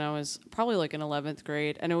Factory when I was probably like in 11th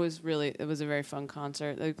grade, and it was a very fun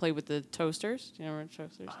concert. They played with the Toasters. Do you remember the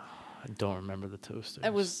Toasters? I don't remember the Toasters.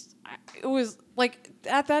 It was like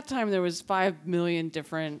at that time there was 5 million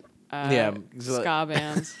different ska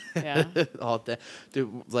bands. Yeah. All that.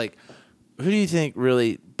 Dude, like, who do you think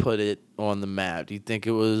really put it on the map? Do you think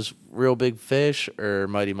it was Real Big Fish or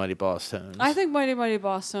Mighty Mighty Boss Tones? I think Mighty Mighty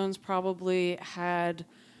Boss Tones probably had.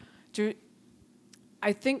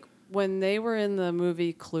 I think when they were in the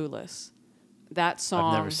movie Clueless, that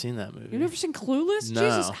song. I've never seen that movie. You've never seen Clueless? No.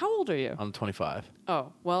 Jesus, how old are you? I'm 25.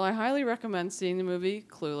 Oh, well, I highly recommend seeing the movie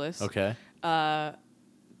Clueless. Okay.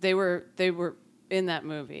 They were in that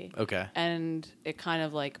movie. Okay. And it kind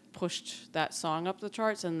of like pushed that song up the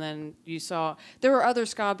charts, and then you saw there were other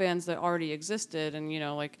ska bands that already existed, and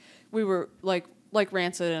like we were like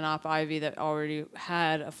Rancid and Op Ivy that already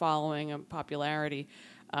had a following and popularity.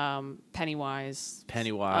 Pennywise.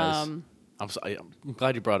 I'm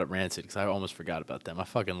glad you brought up Rancid because I almost forgot about them. I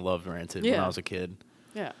fucking loved Rancid when I was a kid.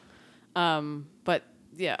 Yeah. But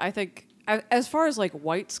yeah, I think as far as like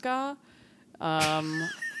white ska,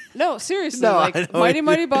 no, seriously, No, like I know Mighty you-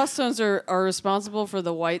 Mighty Boss Tones are responsible for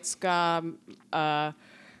the white ska, I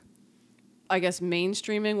guess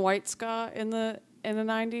mainstreaming white ska in the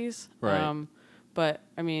 90s. Right. But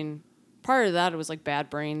I mean, prior to that, it was like Bad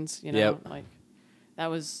Brains, like that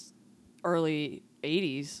was early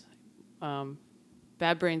 80s.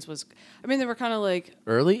 Bad Brains was. I mean, they were kind of like.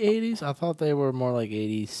 Early 80s? I thought they were more like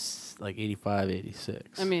 80s, like 85,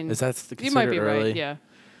 86. I mean, is that you might be early? right. Yeah.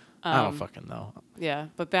 I don't fucking know. Yeah,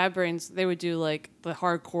 but Bad Brains, they would do like the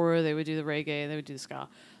hardcore, they would do the reggae, they would do the ska.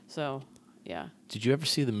 So, yeah. Did you ever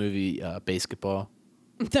see the movie Basketball?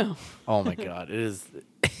 No. Oh my god, it is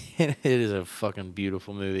it is a fucking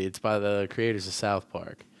beautiful movie. It's by the creators of South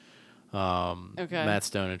Park. Okay. Matt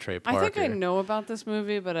Stone and Trey Parker. I think I know about this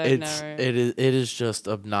movie, but It is just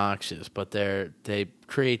obnoxious, but they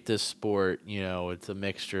create this sport, you know, it's a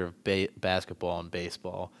mixture of basketball and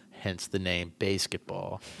baseball, hence the name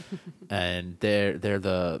Basketball. And they're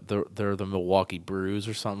the Milwaukee Brews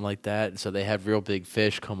or something like that. So they have Real Big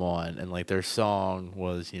Fish come on, and like their song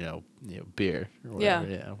was, you know, beer or whatever.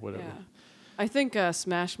 Yeah, whatever. Yeah. I think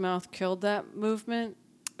Smash Mouth killed that movement.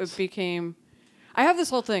 It became. I have this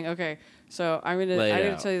whole thing. Okay, so I'm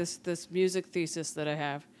gonna tell you this music thesis that I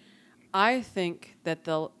have. I think that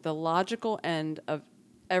the logical end of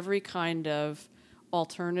every kind of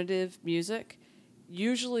alternative music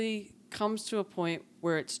usually comes to a point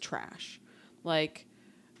where it's trash. Like,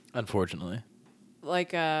 unfortunately.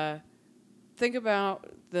 Like think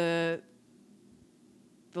about the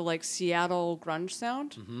like Seattle grunge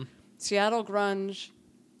sound. Mm-hmm. Seattle grunge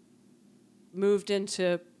moved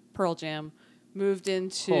into Pearl Jam, moved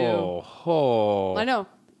into I know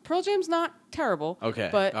Pearl Jam's not terrible, okay,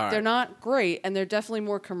 but right. They're not great, and they're definitely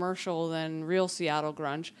more commercial than real Seattle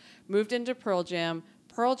grunge. Moved into Pearl Jam.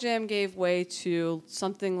 Pearl Jam gave way to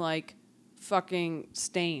something like fucking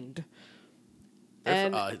Stained.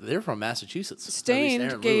 They're from Massachusetts.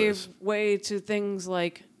 Stained gave way to things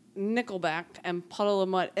like Nickelback and Puddle of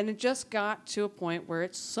Mud, and it just got to a point where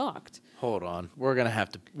it sucked. Hold on, we're gonna have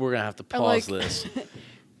to pause this.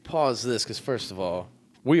 Pause this, because first of all,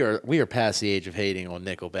 we are past the age of hating on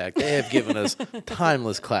Nickelback. They have given us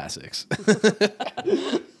timeless classics.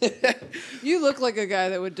 You look like a guy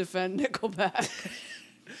that would defend Nickelback.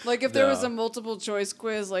 Like if there was a multiple choice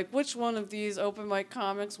quiz, like which one of these open mic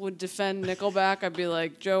comics would defend Nickelback, I'd be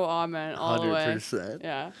like Joe Amen all the way. 100%.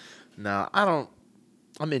 Yeah. No, I don't.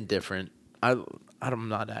 I'm indifferent. I'm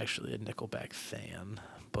not actually a Nickelback fan,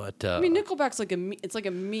 but I mean Nickelback's like it's like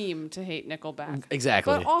a meme to hate Nickelback.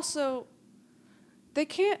 Exactly. But also, they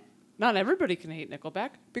can't. Not everybody can hate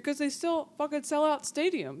Nickelback because they still fucking sell out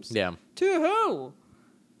stadiums. Yeah. To who?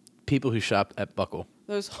 People who shop at Buckle.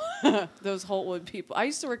 Those Holtwood people. I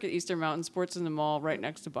used to work at Eastern Mountain Sports in the mall right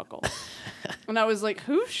next to Buckle. And I was like,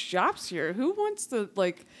 who shops here? Who wants those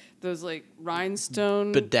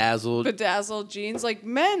rhinestone bedazzled jeans? Like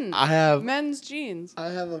men's jeans. I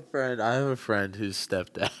have a friend whose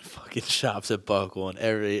stepdad fucking shops at Buckle, and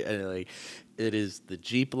it is the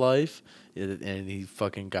Jeep life, and he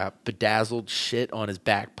fucking got bedazzled shit on his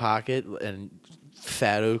back pocket and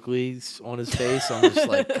Fat Oakley's on his face. I'm just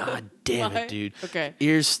like, God damn it, dude. Okay.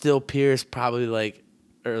 Ears still pierced, probably like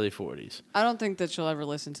early 40s. I don't think that she'll ever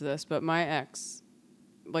listen to this, but my ex,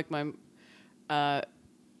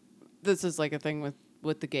 this is like a thing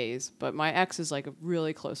with the gays, but my ex is like a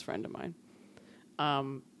really close friend of mine.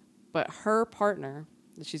 But her partner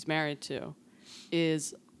that she's married to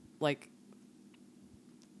is like,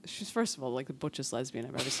 she's first of all like the butchest lesbian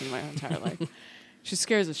I've ever seen in my entire life. She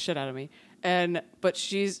scares the shit out of me. But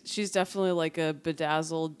she's definitely like a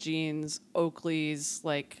bedazzled jeans, Oakley's,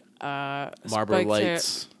 like Marlboro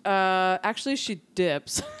Lights. Actually, she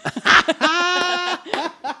dips.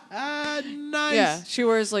 Nice. Yeah, she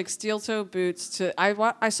wears like steel toe boots to.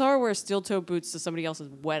 I saw her wear steel toe boots to somebody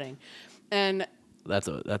else's wedding, and that's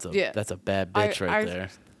a bad bitch right there.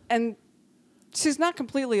 And she's not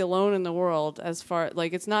completely alone in the world as far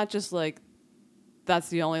like it's not just like. That's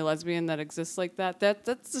the only lesbian that exists like that. That's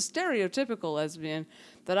the stereotypical lesbian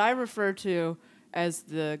that I refer to as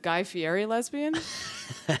the Guy Fieri lesbian.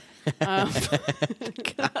 There's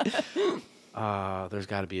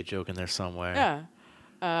got to be a joke in there somewhere. Yeah.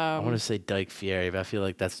 I want to say Dyke Fieri, but I feel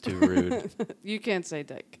like that's too rude. You can't say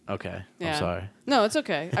Dyke. Okay. Yeah. I'm sorry. No, it's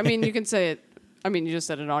okay. I mean, you can say it. I mean, you just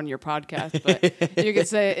said it on your podcast, but you can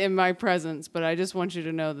say it in my presence. But I just want you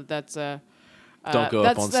to know that that's a... Don't go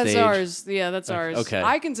up on stage. That's ours. Yeah, that's ours. Okay.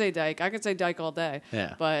 I can say dyke. I can say dyke all day.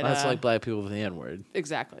 Yeah. But that's like black people with the N-word.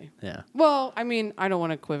 Exactly. Yeah. Well, I mean, I don't want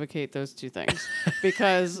to equivocate those two things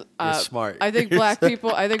because You're smart. I think black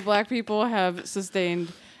people have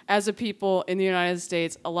sustained as a people in the United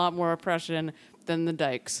States a lot more oppression than the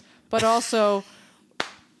dykes. But also,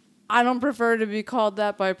 I don't prefer to be called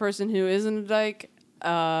that by a person who isn't a dyke.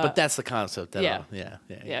 But that's the concept. Yeah. Yeah.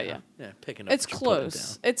 Yeah. Picking up. It's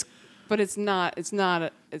close. but it's not. It's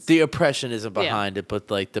not. It's The oppression isn't behind it,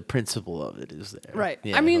 but like the principle of it is there. right.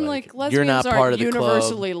 Yeah, I mean, like lesbians you're not aren't part of the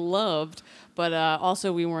universally loved, but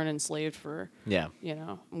also we weren't enslaved for. Yeah.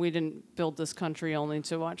 We didn't build this country only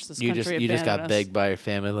to watch this You country. just got abandon us. begged by your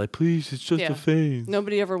family, like, please, it's just Yeah. a phase.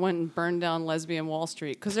 Nobody ever went and burned down Lesbian Wall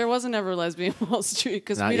Street because there wasn't ever Lesbian Wall Street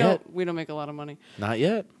because Not we yet. don't make a lot of money. Not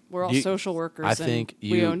yet. We're all social workers. I think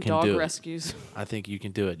and we you own can dog do it. rescues. I think you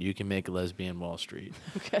can do it. You can make a lesbian Wall Street.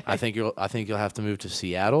 Okay. I think you'll have to move to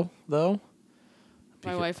Seattle though.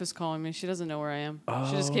 My wife is calling me. She doesn't know where I am. Oh,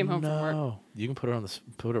 She just came home from work. no. You can put her on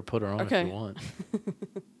put her on Okay. if you want.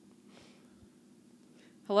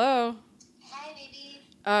 Hello. Hi, baby.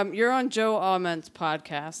 You're on Joe Aument's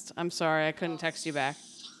podcast. I'm sorry, I couldn't text you back.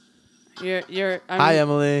 Hi,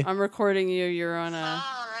 Emily. I'm recording you. You're on a.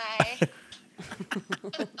 Hi.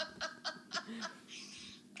 Good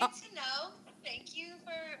to know. Thank you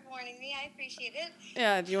for warning me. I appreciate it.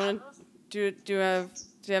 Yeah. Do you want to do you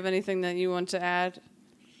have anything that you want to add?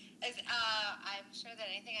 I'm sure that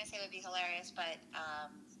anything I say would be hilarious, but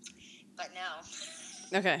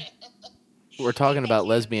no. Okay. We're talking about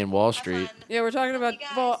lesbian Wall Have Street. fun. Yeah, we're talking about. You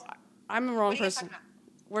guys- Well, I'm the wrong What are you guys person. talking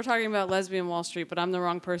about? We're talking about lesbian Wall Street, but I'm the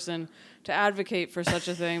wrong person to advocate for such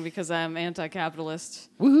a thing because I'm anti-capitalist.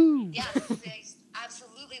 Woohoo! Yes,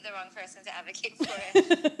 absolutely the wrong person to advocate for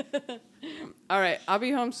it. All right, I'll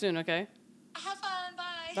be home soon. Okay. Have fun.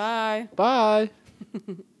 Bye. Bye. Bye.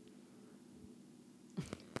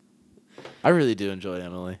 I really do enjoy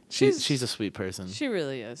Emily. She's a sweet person. She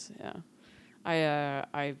really is. Yeah.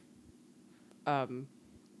 I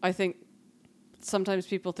think sometimes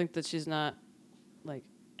people think that she's not like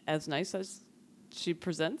as nice as she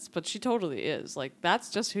presents, but she totally is. Like that's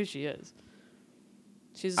just who she is.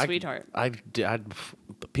 She's a sweetheart.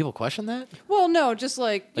 People question that? Well, no, just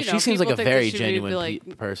like you Like, know, she seems like people a think that very she would be, genuine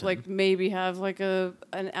like, person. Like maybe have like an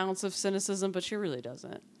ounce of cynicism, but she really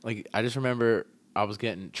doesn't. Like I just remember I was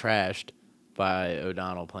getting trashed by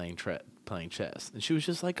O'Donnell playing chess, and she was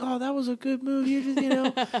just like, "Oh, that was a good move. You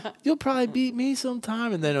just, you'll probably beat me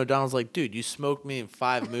sometime." And then O'Donnell's like, "Dude, you smoked me in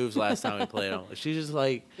 5 moves last time we played." She's just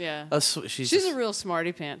like, Yeah. she's a real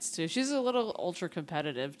smarty pants too. She's a little ultra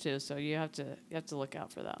competitive too, so you have to look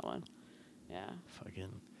out for that one. Yeah.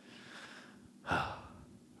 fucking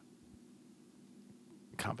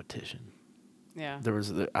competition. Yeah.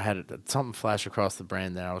 I had something flash across the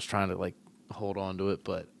brain there. I was trying to like hold on to it,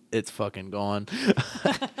 but it's fucking gone.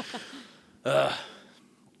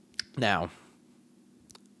 Now,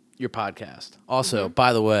 your podcast. Also,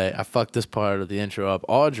 by the way, I fucked this part of the intro up.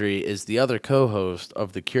 Audrey is the other co-host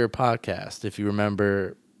of the Cure podcast. If you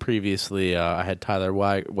remember previously, I had Tyler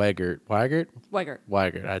Weigert.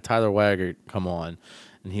 I had Tyler Weigert come on,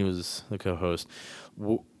 and he was the co-host.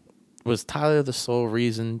 Was Tyler the sole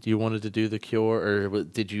reason you wanted to do the Cure, or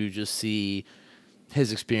did you just see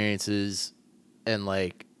his experiences and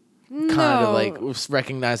like kind of like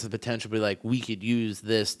recognize the potential, be like, we could use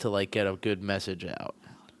this to like get a good message out?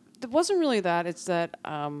 It wasn't really that. It's that,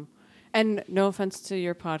 and no offense to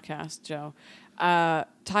your podcast, Joe.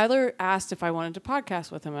 Tyler asked if I wanted to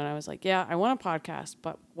podcast with him, and I was like, yeah, I want a podcast,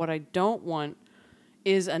 but what I don't want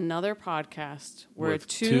is another podcast where With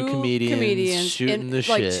two comedians shooting the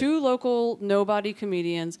like shit. two local nobody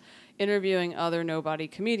comedians interviewing other nobody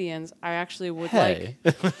comedians. I actually would Hey,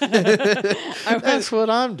 I would- that's what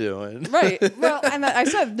I'm doing. right. Well, and I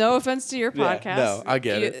said no offense to your Yeah, podcast. no, I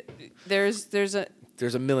get it. There's There's a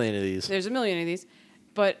million of these. There's a million of these,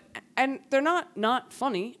 but and they're not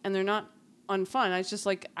funny and they're not unfun. It's just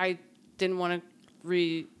like I didn't want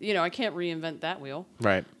to I can't reinvent that wheel.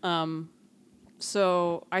 Right.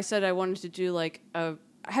 So I said I wanted to do like a.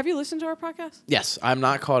 Have you listened to our podcast? Yes, I'm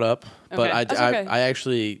not caught up, but Okay, that's okay. I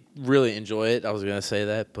actually really enjoy it. I was gonna say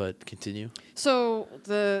that, but continue. So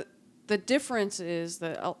the difference is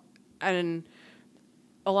that and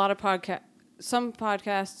a lot of some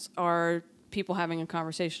podcasts are people having a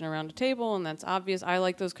conversation around a table, and that's obvious. I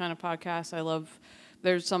like those kind of podcasts.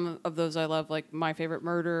 There's some of those I love, like My Favorite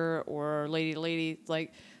Murder or Lady to Lady.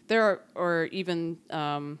 Like there are, or even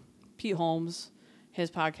Pete Holmes, his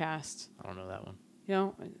podcast. I don't know that one.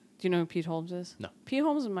 Do you know who Pete Holmes is? No. Pete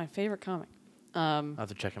Holmes is my favorite comic. I'll have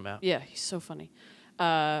to check him out. Yeah, he's so funny.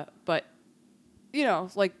 But,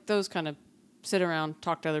 like those kind of sit around,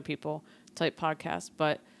 talk to other people type podcasts.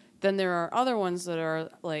 But then there are other ones that are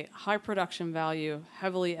like high production value,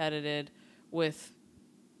 heavily edited with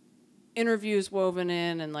interviews woven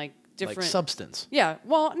in and like different. Like substance. Yeah.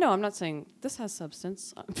 Well, no, I'm not saying this has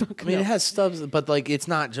substance. I mean, it has substance, but like it's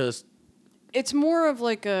not just It's more of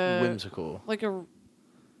like a whimsical. Like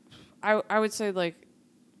I would say like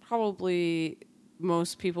probably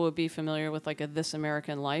most people would be familiar with like a This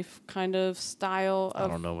American Life kind of style. I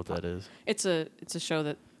don't know what that is. It's a show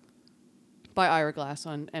that by Ira Glass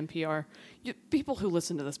on NPR. People who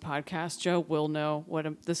listen to this podcast, Joe, will know what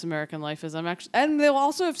This American Life is. And they'll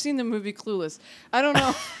also have seen the movie Clueless. I don't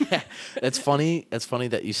know. It's funny. It's funny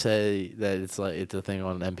that you say that it's a thing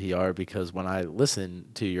on NPR, because when I listen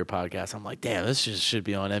to your podcast, I'm like, damn, this just should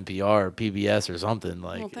be on NPR or PBS or something.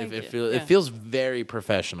 Like, thank you. It feels very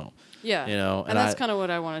professional. Yeah. You know, and that's kind of what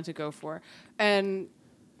I wanted to go for. And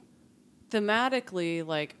thematically,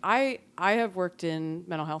 like I have worked in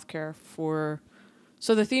mental health care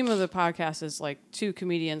so the theme of the podcast is like two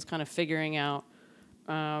comedians kind of figuring out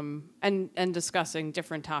and discussing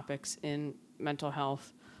different topics in mental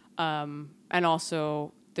health. And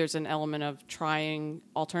also there's an element of trying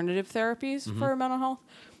alternative therapies for mental health,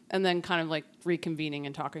 and then kind of like reconvening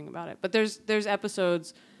and talking about it. But there's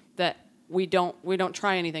episodes that we don't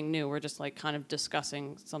try anything new. We're just like kind of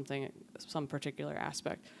discussing some particular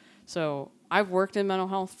aspect. So I've worked in mental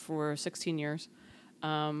health for 16 years.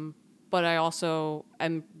 But I also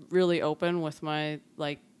am really open with my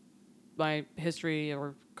history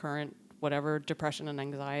or current whatever, depression and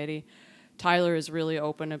anxiety. Tyler is really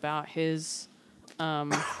open about his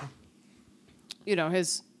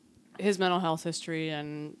his mental health history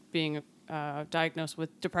and being diagnosed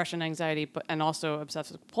with depression, anxiety, and also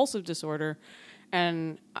obsessive compulsive disorder.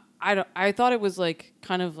 And I thought it was like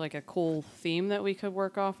kind of like a cool theme that we could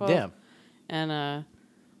work off of. Yeah. And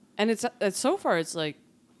it's so far it's like,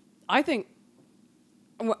 I think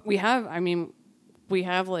we have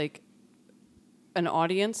like an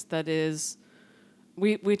audience that is,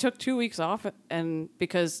 we took 2 weeks off, and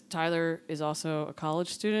because Tyler is also a college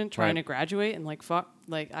student trying to graduate, and like,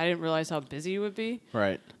 I didn't realize how busy you would be.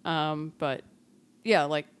 Right. But yeah,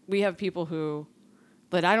 like we have people who,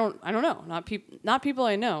 but I don't know, not people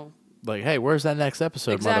I know. Like, hey, where's that next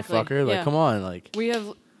episode, Exactly. motherfucker? Like, Yeah. come on, like. We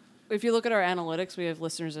have, if you look at our analytics, we have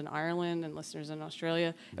listeners in Ireland and listeners in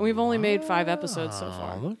Australia, and we've only made 5 episodes so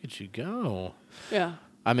far. Look at you go. Yeah.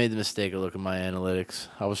 I made the mistake of looking at my analytics.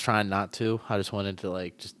 I was trying not to. I just wanted to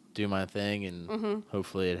like just do my thing, and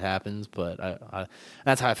hopefully it happens. But I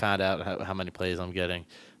that's how I found out how many plays I'm getting.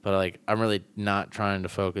 But like, I'm really not trying to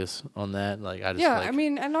focus on that. Like, I just I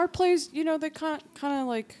mean, and our plays, they kind of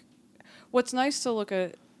like, what's nice to look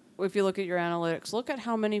at, if you look at your analytics, look at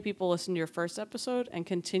how many people listened to your first episode and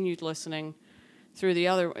continued listening through the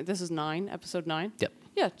other. This is episode 9. Yep.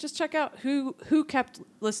 Yeah, just check out who kept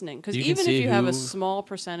listening, because You can even if see you have a who- small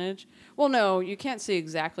percentage, well, no, you can't see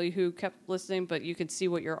exactly who kept listening, but you can see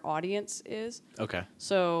what your audience is. Okay.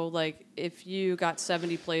 So, like, if you got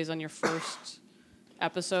 70 plays on your first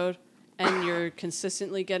episode and you're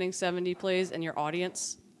consistently getting 70 plays and your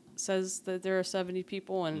audience says that there are 70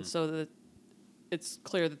 people, and so that it's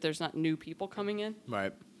clear that there's not new people coming in,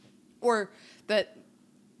 Right. or that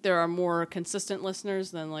there are more consistent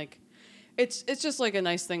listeners, then, like, it's just, like, a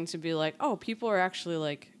nice thing to be like, oh, people are actually,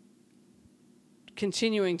 like,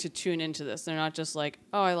 continuing to tune into this. They're not just like,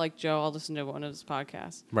 oh, I like Joe, I'll listen to one of his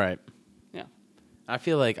podcasts. Right. Yeah. I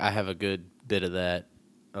feel like I have a good bit of that,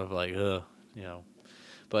 of like,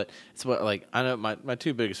 But it's what, like, I know my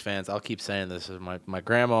 2 biggest fans, I'll keep saying this, is my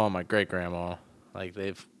grandma and my great grandma. Like,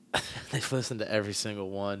 they've listened to every single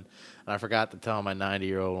one. And I forgot to tell my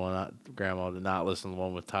 90-year-old grandma to not listen to the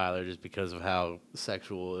one with Tyler, just because of how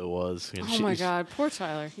sexual it was. And Oh my God, poor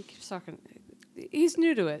Tyler. He keeps talking. He's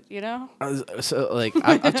new to it, So, like,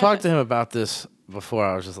 I've talked to him about this before.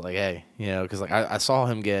 I was just like, hey, because like I saw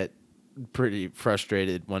him get pretty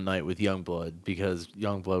frustrated one night with Youngblood, because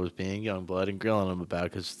Youngblood was being Youngblood and grilling him about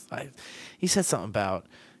it, because he said something about,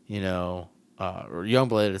 or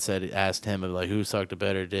Youngblood had asked him like who sucked a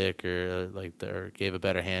better dick, or or gave a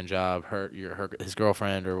better hand job, his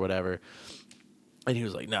girlfriend or whatever. And he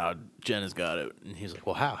was like, no, Jen has got it. And he's like,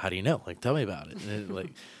 well, how do you know? Like, tell me about it.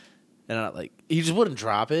 And he just wouldn't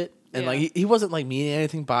drop it. And like he wasn't like meaning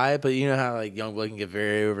anything by it, but you know how like Youngblood can get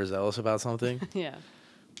very overzealous about something. Yeah.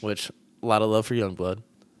 Which, a lot of love for Youngblood.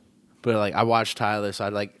 But like, I watched Tyler,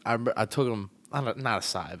 so I took him, not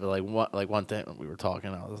aside, but one thing we were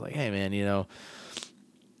talking, I was like, hey man,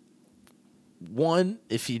 one,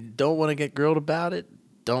 if you don't want to get grilled about it,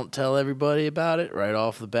 don't tell everybody about it right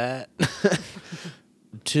off the bat.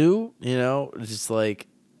 2, just like,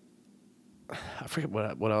 I forget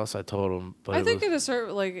what else I told him, but I think at a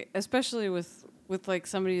certain, like, especially with like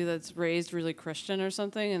somebody that's raised really Christian or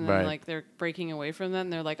something, and then Right. like they're breaking away from that,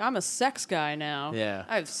 and they're like, I'm a sex guy now. yeah,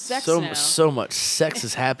 I have sex now. So much sex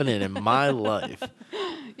is happening in my life.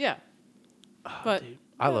 Yeah. But Dude,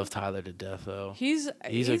 I love Tyler to death, though. he's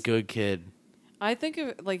He's a good kid. I think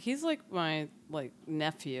of like he's like my like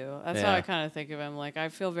nephew. That's how Yeah. I kind of think of him. Like I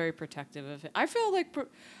feel very protective of him. I feel like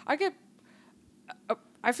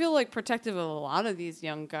I feel like protective of a lot of these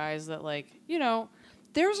young guys that like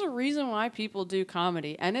there's a reason why people do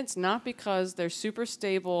comedy, and it's not because they're super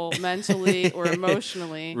stable mentally or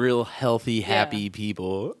emotionally. Real healthy, happy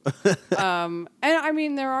people. And I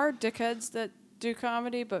mean, there are dickheads that do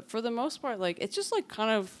comedy, but for the most part, like it's just like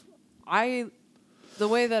kind of the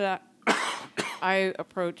way that I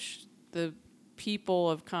approach the people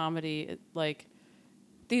of comedy, like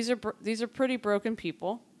these are pretty broken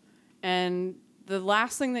people, and the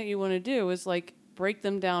last thing that you want to do is like break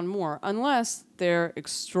them down more, unless they're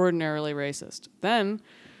extraordinarily racist. Then,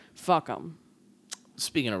 fuck them.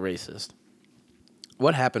 Speaking of racist,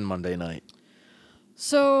 what happened Monday night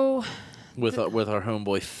So, with our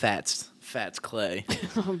homeboy Fats Clay?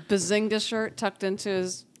 Bazinga shirt tucked into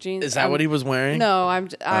his jeans. Is that what he was wearing? No,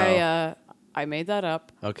 I made that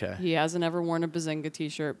up. Okay. He hasn't ever worn a Bazinga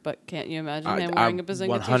t-shirt, but can't you imagine him wearing a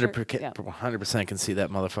Bazinga t-shirt? Yeah. 100% can see that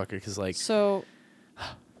motherfucker because like. So,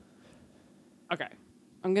 okay,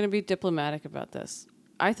 I'm gonna be diplomatic about this.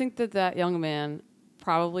 I think that young man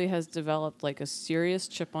probably has developed like a serious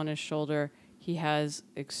chip on his shoulder. He has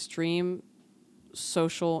extreme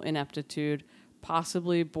social ineptitude,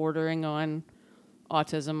 possibly bordering on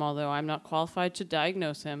autism, although I'm not qualified to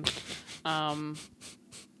diagnose him.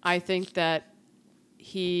 I think that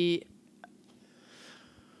he,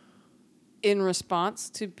 in response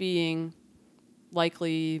to being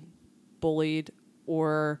likely bullied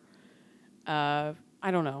or, I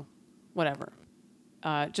don't know, whatever,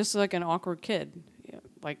 just like an awkward kid,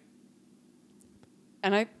 like,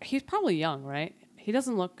 and he's probably young, right? He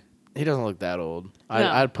doesn't look that old. No.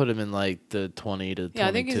 I'd put him in like the 20 to 22. Yeah,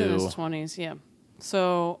 I think he's in his 20s, yeah.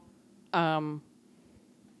 So,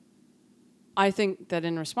 I think that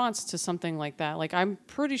in response to something like that, like I'm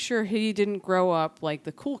pretty sure he didn't grow up like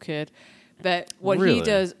the cool kid, but what Really? he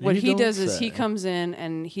does is he say. comes in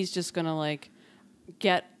and he's just going to like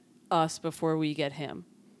get us before we get him.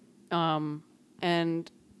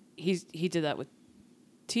 And he did that with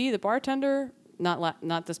T, the bartender,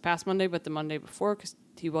 not this past Monday, but the Monday before, because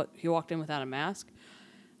he walked in without a mask.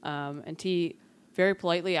 And T very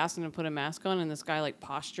politely asked him to put a mask on, and this guy like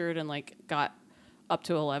postured and like got up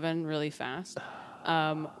to 11 really fast.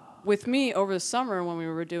 With me over the summer when we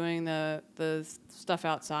were doing the stuff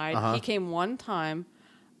outside, he came one time.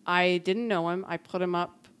 I didn't know him. I put him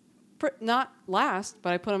up, not last,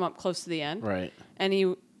 but I put him up close to the end. Right. And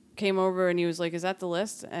he came over and he was like, "Is that the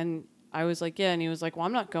list?" And I was like, "Yeah." And he was like, "Well,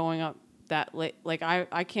 I'm not going up that late. Like,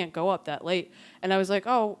 I can't go up that late." And I was like,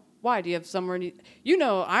 "Oh, why? Do you have somewhere?"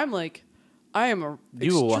 I'm like, I am a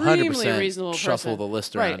You will extremely 100% reasonable shuffle person. the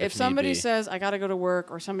list around Right. if If need somebody be. says I got to go to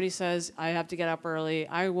work or somebody says I have to get up early,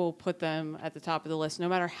 I will put them at the top of the list no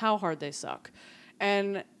matter how hard they suck.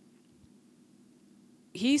 And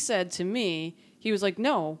he said to me, he was like,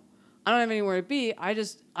 "No, I don't have anywhere to be.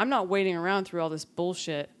 I'm not waiting around through all this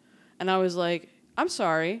bullshit." And I was like, "I'm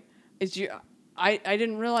sorry. I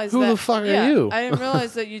didn't realize Who that." the fuck are you? I didn't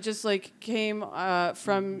realize that you just like came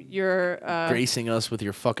from your gracing us with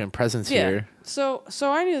your fucking presence yeah. here. So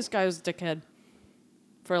I knew this guy was a dickhead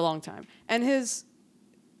for a long time, and his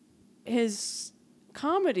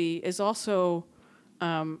comedy is also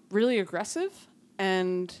really aggressive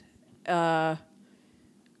and kind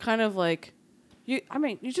of like you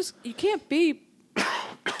can't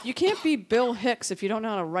be Bill Hicks if you don't know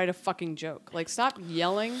how to write a fucking joke. Like, stop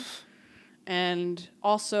yelling. And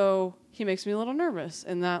also, he makes me a little nervous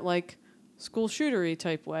in that, like, school shootery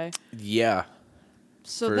type way. Yeah.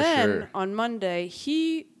 So for then, sure. on Monday,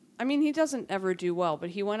 he doesn't ever do well, but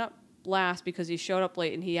he went up last because he showed up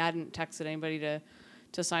late and he hadn't texted anybody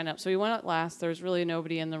to sign up. So he went up last. There was really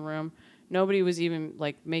nobody in the room. Nobody was even,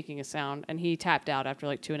 like, making a sound. And he tapped out after,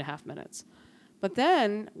 like, 2.5 minutes. But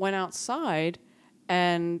then went outside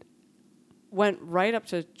and went right up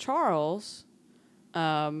to Charles.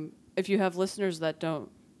 If you have listeners that don't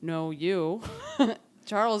know you,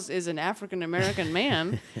 Charles is an African-American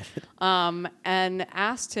man, and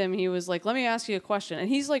asked him, he was like, "Let me ask you a question." And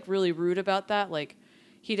he's like really rude about that. Like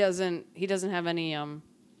he doesn't have any,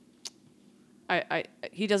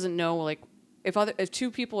 he doesn't know, like, if two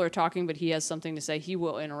people are talking, but he has something to say, he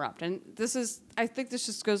will interrupt. And I think this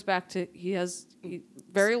just goes back to, he has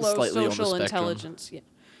very low Slightly on the social spectrum. intelligence. Yeah.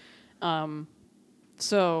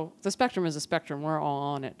 So the spectrum is a spectrum. We're all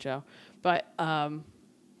on it, Joe. But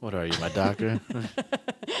What are you, my doctor?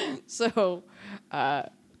 so,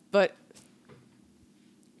 but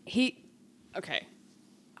okay.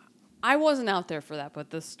 I wasn't out there for that, but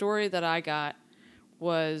the story that I got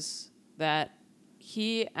was that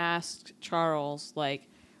he asked Charles, like,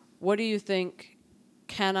 what do you think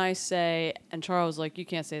can I say? And Charles was like, you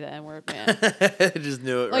can't say the N-word, man. Just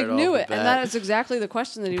knew it Like, right knew off it. the And bat. that is exactly the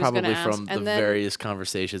question that he was going to Probably ask. from And the then, various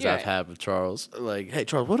conversations Yeah. I've had with Charles. Like, hey,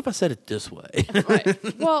 Charles, what if I said it this way?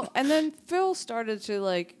 right. Well, and then Phil started to,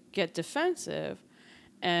 like, get defensive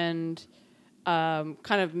and kind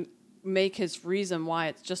of make his reason why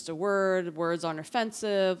it's just a word, words aren't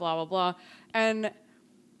offensive, blah, blah, blah. And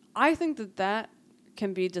I think that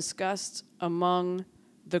can be discussed among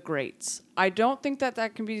the greats. I don't think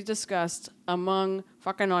that can be discussed among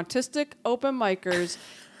fucking autistic open micers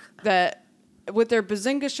that with their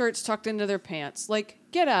Bazinga shirts tucked into their pants. Like,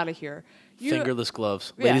 get out of here. Fingerless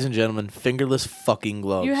gloves. Yeah. Ladies and gentlemen, fingerless fucking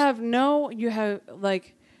gloves. You have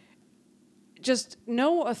like just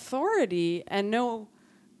no authority and no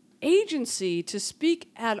agency to speak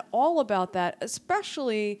at all about that,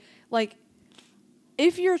 especially like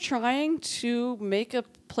if you're trying to make a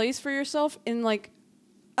place for yourself in like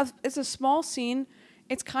it's a small scene,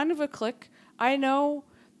 it's kind of a clique. I know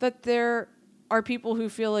that there are people who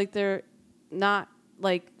feel like they're not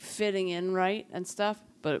like fitting in right and stuff,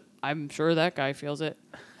 but I'm sure that guy feels it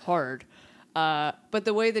hard. But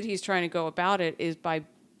the way that he's trying to go about it is by,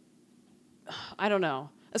 I don't know.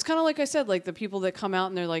 It's kind of like I said, like the people that come out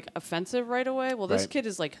and they're like offensive right away. Well, this Right. kid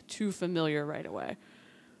is like too familiar right away.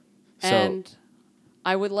 So- And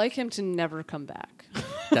I would like him to never come back.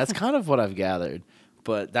 That's kind of what I've gathered.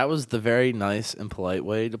 But that was the very nice and polite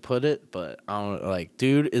way to put it. But I don't like,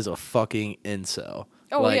 dude is a fucking incel.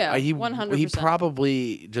 Oh, like, yeah, he 100%.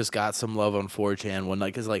 probably just got some love on 4chan one night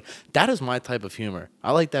because, like, that is my type of humor.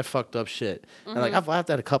 I like that fucked up shit. And, like, I've laughed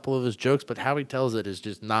at a couple of his jokes, but how he tells it is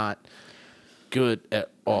just not good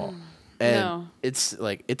at all. And No. it's,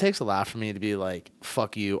 like, it takes a lot for me to be like,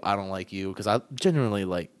 fuck you, I don't like you, because I genuinely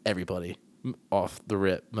like everybody off the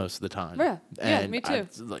rip most of the time. Yeah, And me I,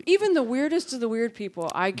 too. like, Even the weirdest of the weird people,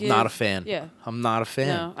 I give. not a fan. Yeah. I'm not a fan.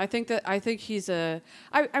 No, I think he's a.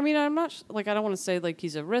 I mean, I'm not like I don't want to say like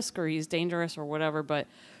he's a risk or he's dangerous or whatever, but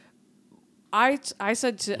I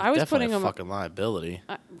said to I was Definitely putting a him fucking liability.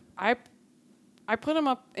 I put him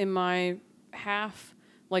up in my half,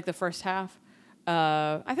 like the first half.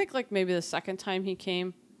 I think like maybe the second time he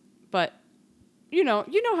came, but you know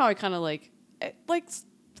how I kind of like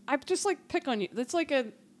I just like pick on you. It's like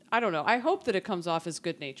I don't know. I hope that it comes off as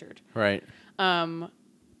good natured. Right.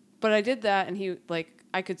 But I did that, and he like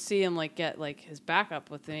I could see him like get like his back up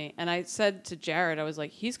with me, and I said to Jared, I was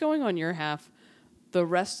like, he's going on your half the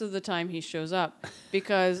rest of the time he shows up,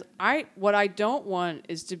 because what I don't want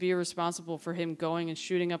is to be responsible for him going and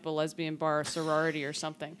shooting up a lesbian bar or sorority or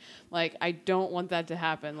something. Like I don't want that to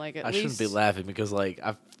happen. Like at I least shouldn't be laughing because, like,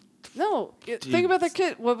 think about that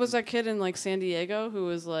kid. What was that kid in like San Diego who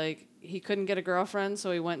was like he couldn't get a girlfriend,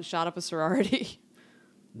 so he went and shot up a sorority.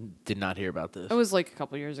 did not hear about this. It was like a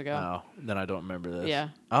couple years ago. Oh, then I don't remember this. Yeah.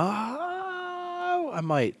 Oh, I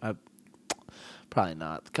might. Probably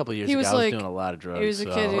not. A couple years He ago, was I was like- doing a lot of drugs. He was a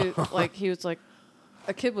so- kid who, like, he was like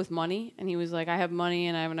a kid with money, and he was like, I have money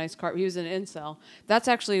and I have a nice car. He was an incel. That's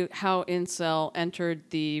actually how incel entered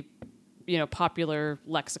the, popular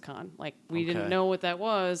lexicon. Like, we didn't Okay. know what that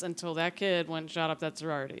was until that kid went and shot up that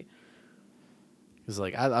sorority. Because,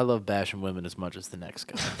 like, I love bashing women as much as the next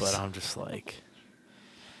guy, but I'm just like,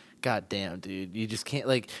 God damn, dude. You just can't,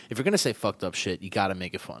 like, if you're going to say fucked up shit, you got to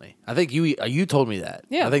make it funny. I think you told me that.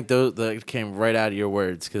 Yeah. I think that came right out of your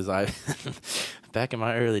words because back in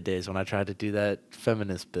my early days when I tried to do that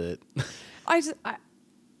feminist bit.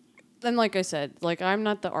 And like I said, like I'm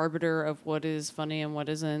not the arbiter of what is funny and what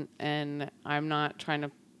isn't, and I'm not trying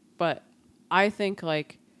to, but I think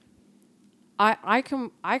like I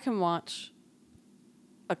can watch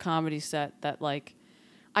a comedy set that like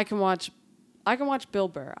I can watch Bill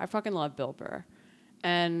Burr. I fucking love Bill Burr,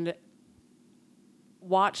 and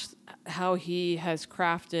watch how he has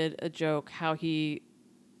crafted a joke, how he's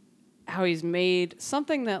made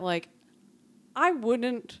something that like I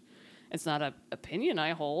wouldn't. It's not an opinion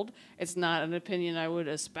I hold. It's not an opinion I would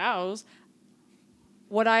espouse.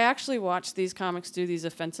 What I actually watch these comics do, these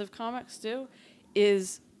offensive comics do,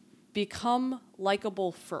 is become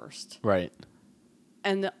likable first. Right.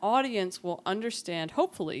 And the audience will understand,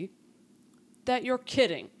 hopefully, that you're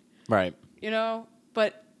kidding. Right.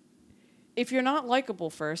 But if you're not likable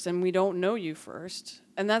first and we don't know you first,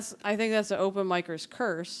 and I think that's the open micer's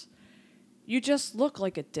curse, you just look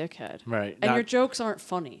like a dickhead. Right. And your jokes aren't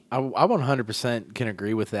funny. I 100% can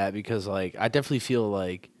agree with that because, like, I definitely feel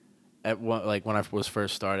like when I was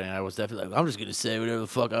first starting, I was definitely like, I'm just gonna say whatever the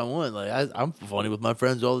fuck I want. Like, I'm funny with my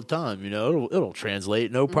friends all the time. It'll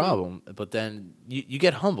translate, no problem. But then you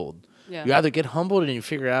get humbled Yeah. You either get humbled and you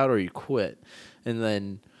figure it out, or you quit. And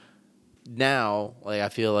then now, like I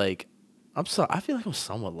feel like I feel like I'm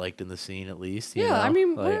somewhat liked in the scene at least. You know? I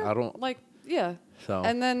mean, like I don't like, yeah. so.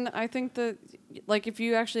 And then I think that, like, if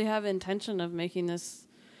you actually have intention of making this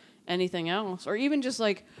anything else, or even just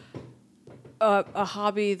like a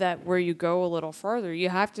hobby that where you go a little farther, you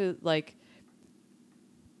have to like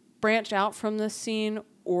branch out from this scene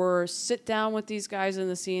or sit down with these guys in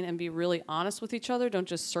the scene and be really honest with each other. Don't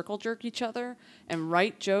just circle jerk each other and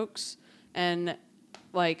write jokes and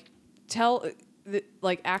like tell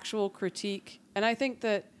like actual critique. And I think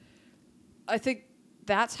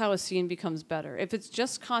that's how a scene becomes better. If it's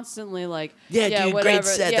just constantly like, yeah, dude, whatever, great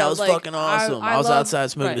set. yeah, that was like, fucking awesome. I was love,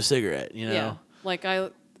 outside smoking right. a cigarette, you know? Yeah. Like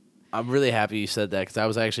I'm really happy you said that because I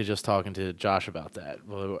was actually just talking to Josh about that.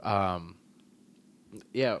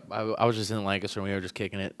 Yeah, I was just in Lancaster and we were just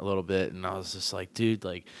kicking it a little bit, and I was just like, dude,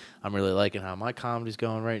 like, I'm really liking how my comedy's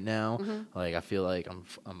going right now. Like, I feel like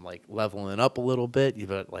I'm like leveling up a little bit,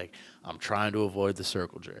 but like I'm trying to avoid the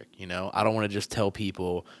circle jerk. You know, I don't want to just tell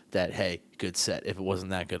people that, hey, good set if it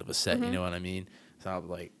wasn't that good of a set. You know what I mean? So I'm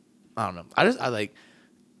like, I don't know. I like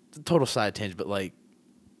total side tangent, but like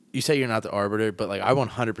you say you're not the arbiter, but like I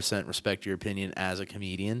 100% respect your opinion as a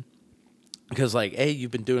comedian. Because, like, A,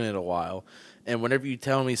 you've been doing it a while, and whenever you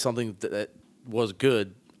tell me something that was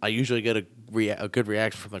good, I usually get a good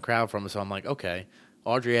reaction from the crowd from it, so I'm like, okay,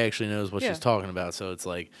 Audrey actually knows what she's talking about, so it's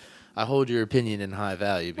like, I hold your opinion in high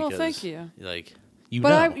value because, thank you. Like,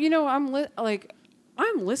 But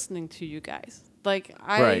I'm listening to you guys. Like,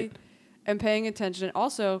 I am paying attention.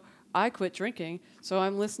 Also, I quit drinking, so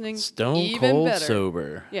I'm listening Stone even cold better.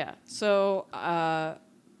 sober. Yeah. So,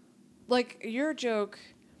 like, your joke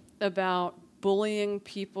about bullying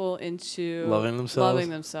people into Loving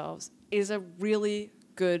themselves is a really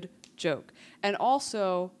good joke. And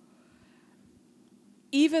also,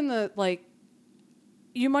 even the, like,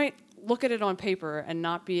 you might look at it on paper and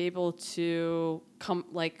not be able to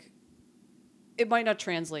it might not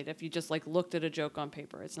translate if you just like looked at a joke on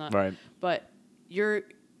paper. It's not Right. But you're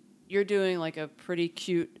doing like a pretty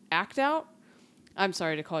cute act out. I'm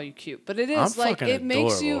sorry to call you cute, but it is I'm like fucking it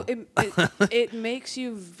makes you adorable. it makes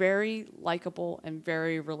you very likable and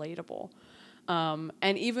very relatable.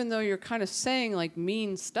 And even though you're kind of saying like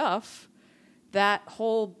mean stuff, that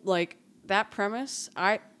whole like that premise,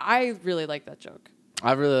 I really like that joke.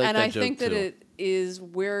 I really like And that I joke think that too. it is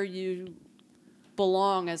where you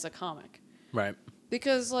belong as a comic. Right.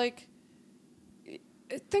 Because like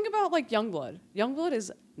think about like Youngblood. Youngblood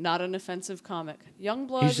is not an offensive comic.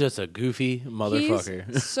 Youngblood, He's just a goofy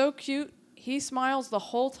motherfucker. He's so cute. He smiles the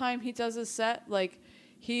whole time he does his set. Like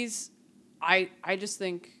I just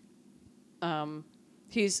think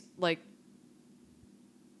he's like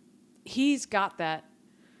he's got that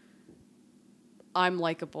I'm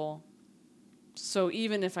likable. So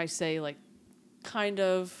even if I say like kind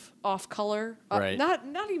of off color, Right. not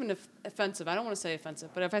even offensive. I don't want to say offensive,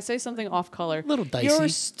 but if I say something off color, Little dicey. you're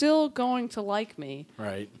still going to like me.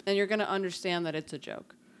 Right. And you're going to understand that it's a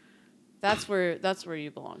joke. That's where you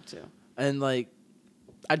belong to. And like,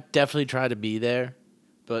 I definitely try to be there,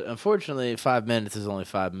 but unfortunately, 5 minutes is only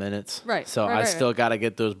 5 minutes. Right. So Right. I still got to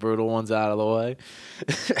get those brutal ones out of the way.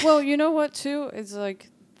 Well, you know what too? It's like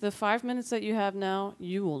the 5 minutes that you have now,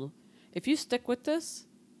 if you stick with this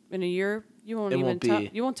in a year, you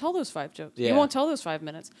won't tell those 5 jokes. Yeah. You won't tell those 5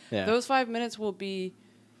 minutes. Yeah. Those 5 minutes will be,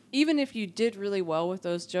 even if you did really well with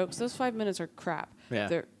those jokes, those 5 minutes are crap. Yeah.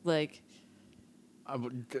 They're like,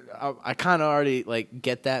 I kind of already like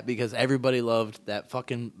get that because everybody loved that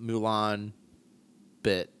fucking Mulan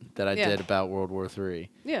bit that I did about World War III.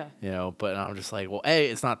 yeah. You know, but I'm just like, well, A,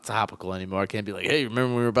 it's not topical anymore. I can't be like, hey, remember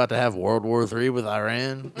when we were about to have World War III with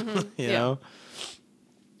Iran? you know?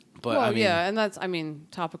 But Well, I mean, yeah, and that's,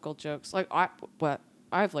 topical jokes. Like, I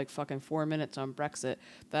have like fucking 4 minutes on Brexit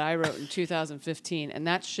that I wrote in 2015, and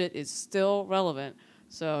that shit is still relevant.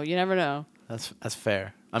 So you never know. that's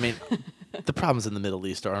fair. I mean, the problems in the Middle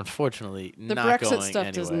East are unfortunately The not Brexit going stuff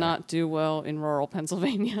anywhere. does not do well in rural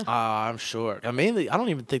Pennsylvania. I'm sure. I don't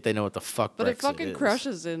even think they know what the fuck But Brexit it fucking is.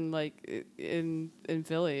 crushes in like in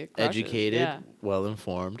Philly. It crushes. Educated, yeah.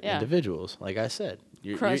 well-informed Yeah. individuals. Like I said,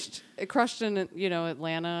 It crushed in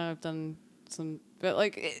Atlanta. I've done some, but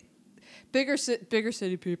like bigger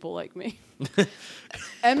city people like me.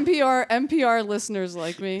 NPR listeners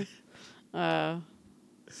like me.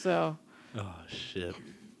 So. Oh shit.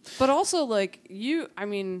 But also like I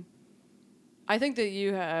think that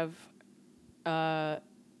you have.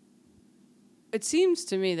 It seems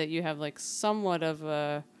to me that you have like somewhat of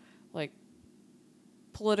a like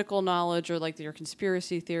political knowledge or like your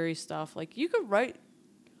conspiracy theory stuff. Like you could write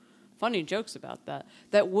funny jokes about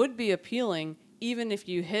that would be appealing even if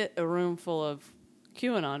you hit a room full of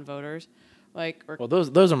QAnon voters. Like, or Well,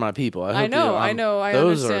 those are my people. I know, I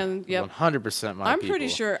those understand. Are yep. 100% my I'm people. pretty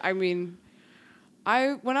sure. I mean,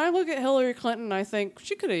 when I look at Hillary Clinton, I think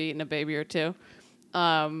she could have eaten a baby or two.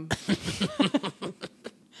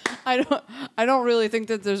 I don't really think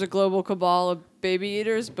that there's a global cabal of baby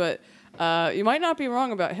eaters, but you might not be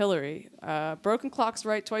wrong about Hillary. Broken clock's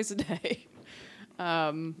right twice a day.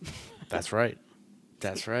 That's right.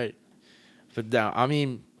 That's right. But no, I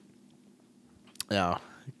mean, no,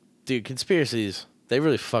 dude, conspiracies, they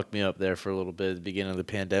really fucked me up there for a little bit at the beginning of the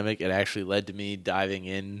pandemic. It actually led to me diving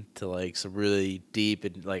into like some really deep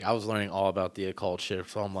and like I was learning all about the occult shit.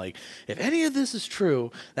 So I'm like, if any of this is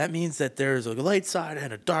true, that means that there's a light side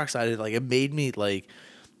and a dark side. It made me like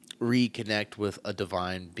reconnect with a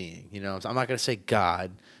divine being. You know, so I'm not gonna say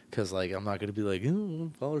God because like I'm not gonna be like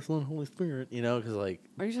Father, Son, Holy Spirit. You know, because like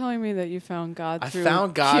Are you telling me that you found God through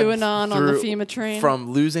found God QAnon on the FEMA train?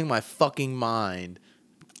 From losing my fucking mind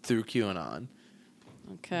through QAnon.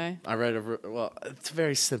 Okay. I read well, it's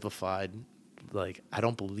very simplified. Like I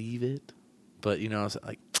don't believe it, but you know, it's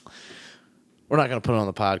like we're not gonna put it on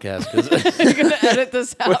the podcast because You're gonna edit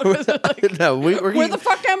this out. no, Where the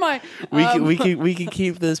fuck am I? We can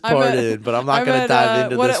keep this part in, but I'm not gonna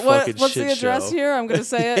dive into this fucking what's shit the address show. here? I'm gonna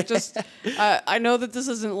say it. Just I know that this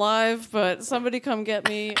isn't live, but somebody come get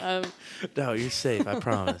me. No, you're safe. I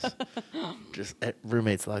promise. Just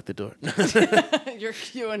roommates lock the door. Your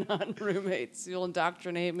QAnon roommates. You'll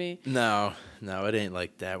indoctrinate me. No, it ain't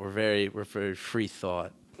like that. We're very free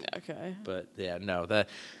thought. Okay. But yeah, no, that.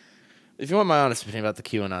 If you want my honest opinion about the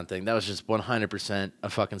QAnon thing, that was just 100% a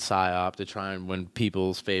fucking psyop to try and win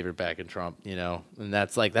people's favor back in Trump, you know? And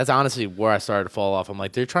that's honestly where I started to fall off. I'm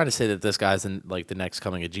like, they're trying to say that this guy's the next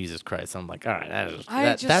coming of Jesus Christ. I'm like, all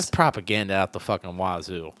right, that's propaganda out the fucking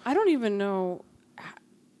wazoo. I don't even know.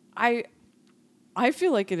 I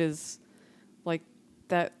feel like it is like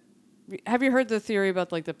that. Have you heard the theory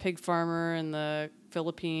about like the pig farmer in the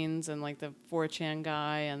Philippines and like the 4chan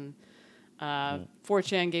guy and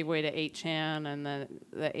 4chan gave way to 8chan, and then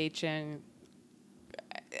the 8chan.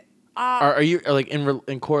 Are you like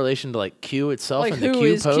in correlation to like Q itself like and the who Q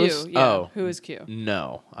is post? Q? Yeah, who is Q?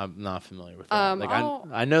 No, I'm not familiar with that. Like I'll-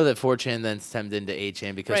 I know that 4chan then stemmed into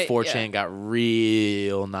 8chan because Right, 4chan yeah. got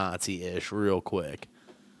real Nazi-ish real quick.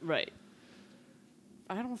 Right.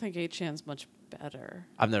 I don't think 8chan's much better.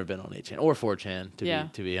 I've never been on 8chan or 4chan Yeah.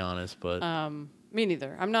 to be honest, but Me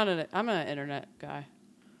neither. I'm an internet guy.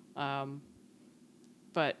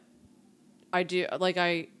 But I do like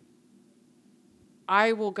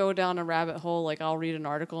I will go down a rabbit hole. Like I'll read an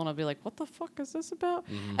article and I'll be like, "What the fuck is this about?"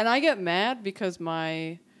 Mm-hmm. And I get mad because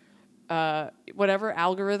my whatever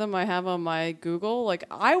algorithm I have on my Google, like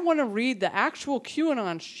I want to read the actual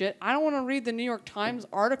QAnon shit. I don't want to read the New York Times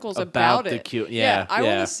articles about the it. Q. Yeah, I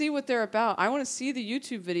want to see what they're about. I want to see the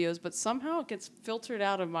YouTube videos, but somehow it gets filtered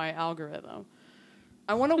out of my algorithm.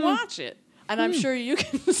 I want to watch it. And I'm sure you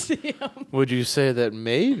can see them. Would you say that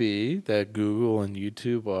maybe that Google and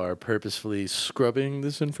YouTube are purposefully scrubbing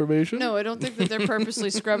this information? No, I don't think that they're purposely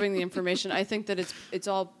scrubbing the information. I think that it's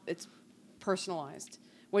personalized,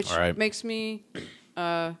 which All right. makes me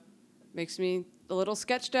a little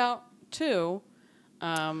sketched out too.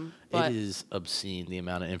 But It is obscene the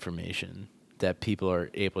amount of information that people are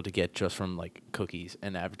able to get just from like cookies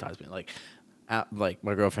and advertisement. Like my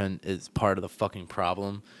girlfriend is part of the fucking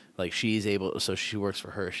problem. Like she's able, so she works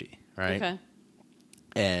for Hershey, right? okay,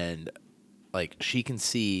 And like she can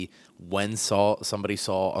see when somebody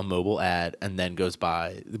saw a mobile ad and then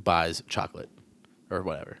buys chocolate or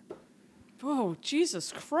whatever. whoa,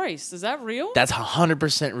 Jesus Christ, is that real? That's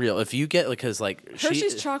 100% real. If you get because like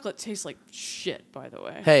Hershey's chocolate tastes like shit, by the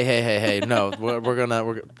way. Hey! No,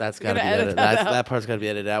 that's got to be edited. that out. That part's got to be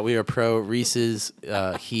edited out. We are pro Reese's,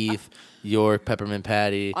 Heath, York, peppermint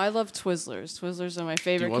patty. I love Twizzlers. Twizzlers are my Do you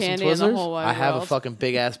favorite want some candy in the Twizzlers? whole wide I have world. a fucking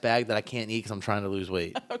big ass bag that I can't eat because I'm trying to lose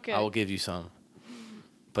weight. Okay. I will give you some.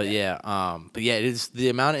 But yeah, it is the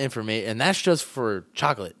amount of information, and that's just for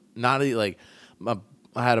chocolate. Not like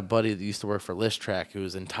I had a buddy that used to work for Listrak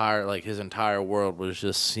whose his entire world was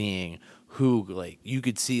just seeing who, like, you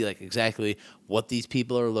could see like exactly what these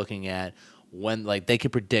people are looking at when, like, they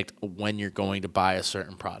could predict when you're going to buy a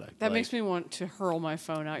certain product. That Like, makes me want to hurl my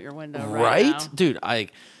phone out your window right now. dude.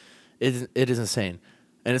 It is insane,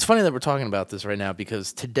 and it's funny that we're talking about this right now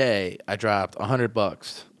because today I dropped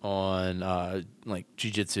 $100 on like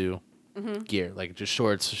jiu-jitsu gear, like just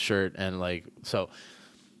shorts, shirt, and like so.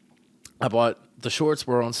 I bought the shorts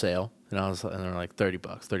were on sale, and they're like $30,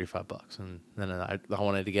 $35, and then I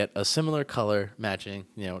wanted to get a similar color matching,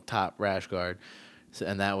 top rash guard. So,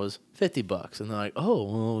 and that was $50. And they're like, oh,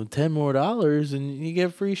 well, $10 more and you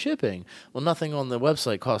get free shipping. Well, nothing on the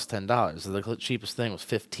website costs $10. So the cheapest thing was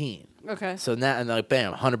 $15. Okay. So now, and they're like,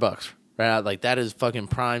 bam, $100 right out. Like, that is fucking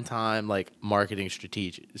prime time, like, marketing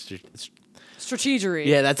strategy. Strategery.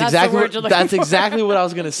 Yeah, that's the word exactly you're looking that's for. exactly what I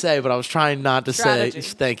was gonna say, but I was trying not to Strategy.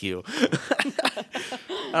 say. Thank you.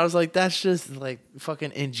 I was like, that's just like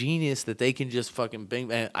fucking ingenious that they can just fucking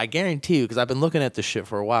bing. And I guarantee you, because I've been looking at this shit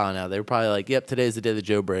for a while now. They were probably like, "Yep, today's the day that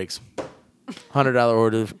Joe breaks."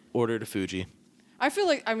 $100 order to Fuji. I feel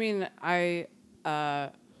like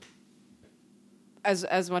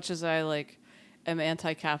as much as I like am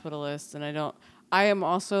anti-capitalist and I am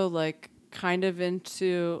also like kind of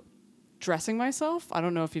into dressing myself. I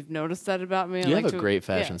don't know if you've noticed that about me. You have a great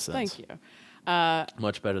fashion sense. Thank you.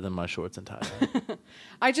 Much better than my shorts and tie.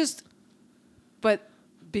 But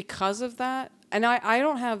because of that, and I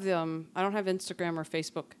don't have Instagram or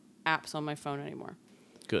Facebook apps on my phone anymore.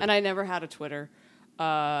 Good. And I never had a Twitter.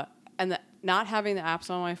 Not having the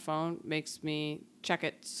apps on my phone makes me check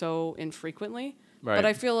it so infrequently. Right. But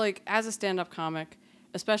I feel like as a stand-up comic,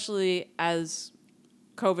 especially as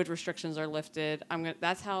COVID restrictions are lifted,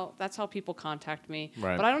 that's how people contact me.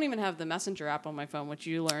 Right. But I don't even have the Messenger app on my phone, which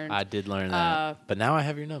you learned. I did learn that, but now I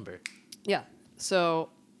have your number. Yeah. So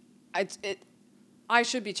I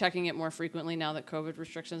should be checking it more frequently now that COVID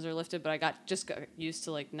restrictions are lifted, but I got used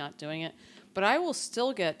to like not doing it. But I will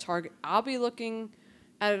still get I'll be looking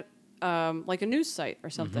at like a news site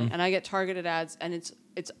or something, and I get targeted ads, and it's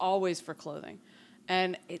always for clothing.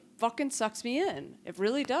 And it fucking sucks me in. It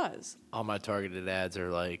really does. All my targeted ads are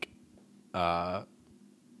like prepper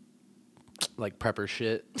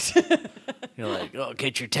shit. You're like, oh,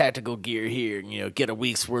 get your tactical gear here. And, get a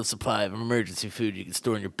week's worth supply of emergency food you can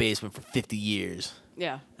store in your basement for 50 years.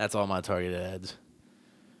 Yeah. That's all my targeted ads.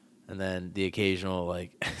 And then the occasional,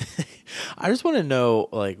 like, I just want to know,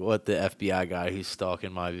 like, what the FBI guy who's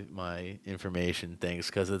stalking my information thinks,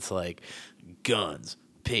 because it's like guns,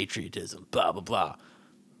 patriotism, blah, blah, blah.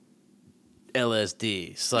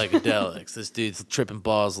 LSD, psychedelics. This dude's tripping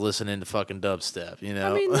balls listening to fucking dubstep, I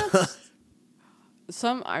mean, that's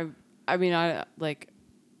I like,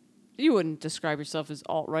 you wouldn't describe yourself as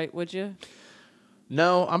alt-right, would you?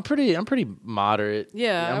 No, I'm pretty moderate.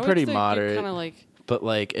 Yeah, I'm pretty moderate. Kind of like, but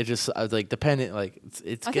like it just I was like dependent. Like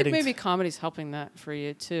it's I getting. think maybe comedy's helping that for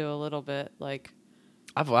you too a little bit. Like,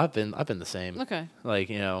 I've been the same. Okay. Like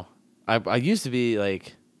I used to be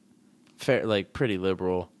like fair, like pretty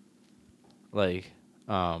liberal. Like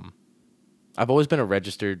I've always been a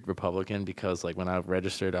registered Republican, because like when I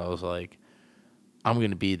registered, I was like, I'm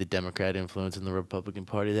going to be the Democrat influence in the Republican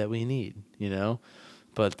Party that we need,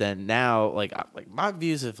 But then now, like my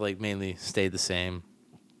views have like mainly stayed the same,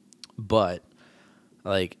 but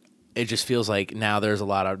like it just feels like now there's a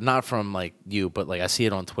lot of, not from like you, but like I see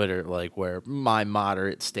it on Twitter, like where my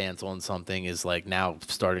moderate stance on something is like now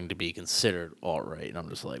starting to be considered alt-right, and I'm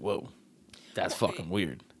just like, whoa, that's fucking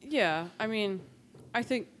weird. Yeah, I mean, I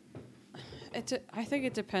think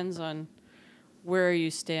it depends on where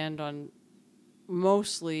you stand on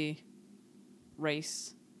mostly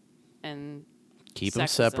race and keep them sexism.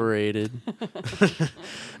 separated.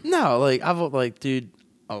 No, like I've like, dude,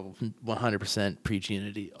 100% preach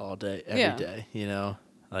unity all day, every day.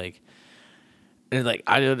 Like, and like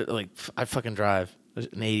I fucking drive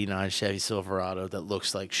an '89 Chevy Silverado that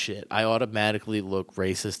looks like shit. I automatically look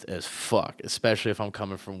racist as fuck, especially if I'm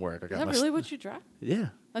coming from work. Is that really what you drive? Yeah.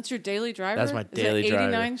 That's your daily driver? That's my daily driver.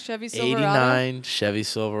 89 Chevy Silverado? 89 Chevy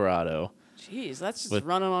Silverado. Jeez, that's just with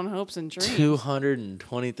running on hopes and dreams.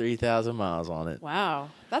 223,000 miles on it. Wow.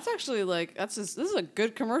 That's actually like, this is a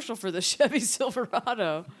good commercial for the Chevy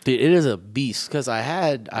Silverado. Dude, it is a beast, because I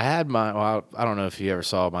had my, well, I don't know if you ever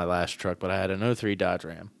saw my last truck, but I had an 03 Dodge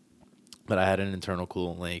Ram. But I had an internal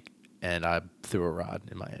coolant leak, and I threw a rod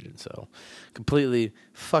in my engine, so completely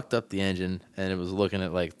fucked up the engine, and it was looking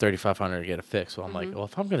at like $3,500 to get it fixed. So I'm like, well,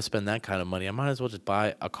 if I'm gonna spend that kind of money, I might as well just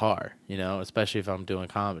buy a car, especially if I'm doing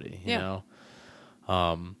comedy, you know.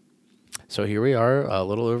 So here we are, a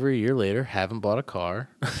little over a year later, haven't bought a car,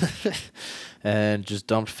 and just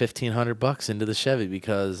dumped $1,500 into the Chevy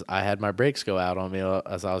because I had my brakes go out on me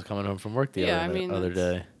as I was coming home from work the other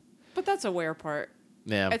day. But that's a wear part.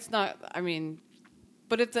 Yeah, it's not. I mean,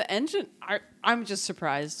 but if the engine, I'm just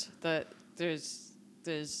surprised that there's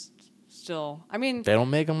still. I mean, they don't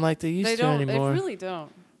make them like they used to anymore. They really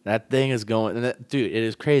don't. That thing is going, and dude, it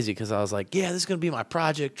is crazy, because I was like, yeah, this is gonna be my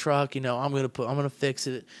project truck. I'm gonna fix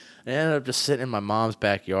it. And I ended up just sitting in my mom's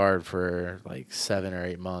backyard for like 7 or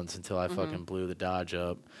 8 months until I fucking blew the Dodge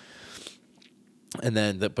up. And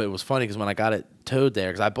then, but it was funny because when I got it towed there,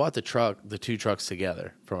 because I bought the two trucks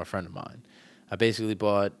together from a friend of mine. I basically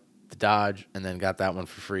bought the Dodge and then got that one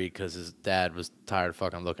for free because his dad was tired of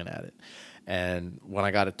fucking looking at it. And when I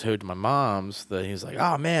got it towed to my mom's, he was like,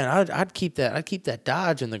 "Oh man, I'd keep that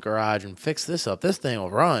Dodge in the garage and fix this up. This thing will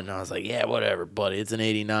run." And I was like, "Yeah, whatever, buddy. It's an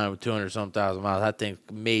 '89 with 200-some thousand miles. That thing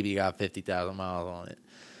maybe got 50,000 miles on it,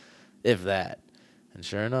 if that." And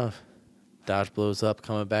sure enough, Dodge blows up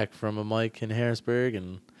coming back from a mic in Harrisburg,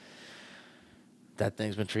 and that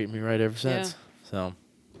thing's been treating me right ever since. Yeah. So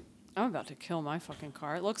I'm about to kill my fucking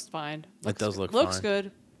car. It looks fine. It does look looks fine.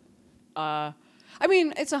 good. I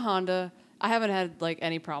mean, it's a Honda. I haven't had like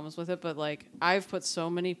any problems with it, but like I've put so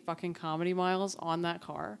many fucking comedy miles on that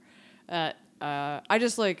car that I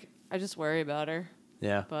just worry about her.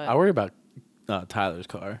 yeah, But- I worry about Tyler's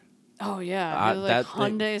car. Oh yeah, like that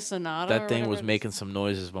Hyundai Sonata. That or thing whatever was it is. making some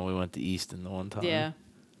noises when we went to Easton the one time. Yeah.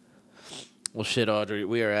 Well, shit, Audrey,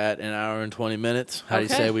 we are at an hour and 20 minutes. How do you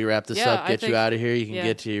Okay. say we wrap this Yeah, up, I get you think- out of here? You can yeah.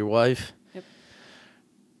 get to your wife. Yep.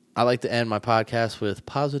 I like to end my podcast with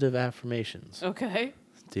positive affirmations. Okay.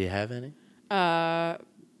 Do you have any? I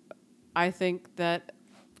think that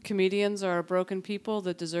comedians are broken people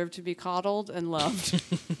that deserve to be coddled and loved.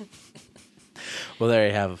 Well, there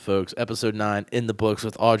you have it, folks. Episode 9 in the books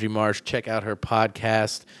with Audrey Marsh. Check out her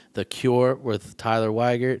podcast, The Cure, with Tyler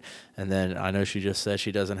Weigert. And then I know she just said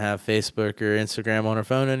she doesn't have Facebook or Instagram on her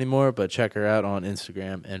phone anymore, but check her out on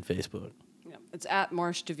Instagram and Facebook. Yeah, it's at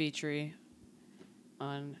Marsh DeVitri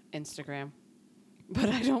on Instagram. But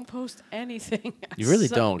I don't post anything. You really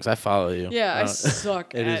suck. don't, because I follow you. Yeah, I don't-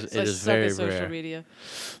 suck. It at, is I it is suck very at social rare. media.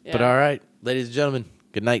 But Yeah. all right, ladies and gentlemen,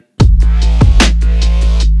 good night.